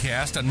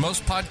podcast on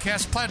most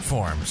podcast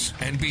platforms.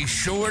 And be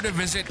sure to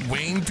visit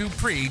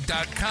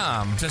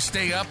WayneDupree.com to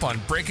stay up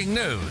on breaking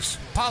news,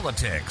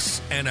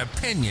 politics, and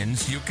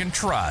opinions you can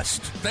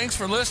trust. Thanks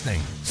for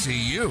listening. See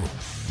you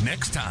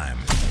next time.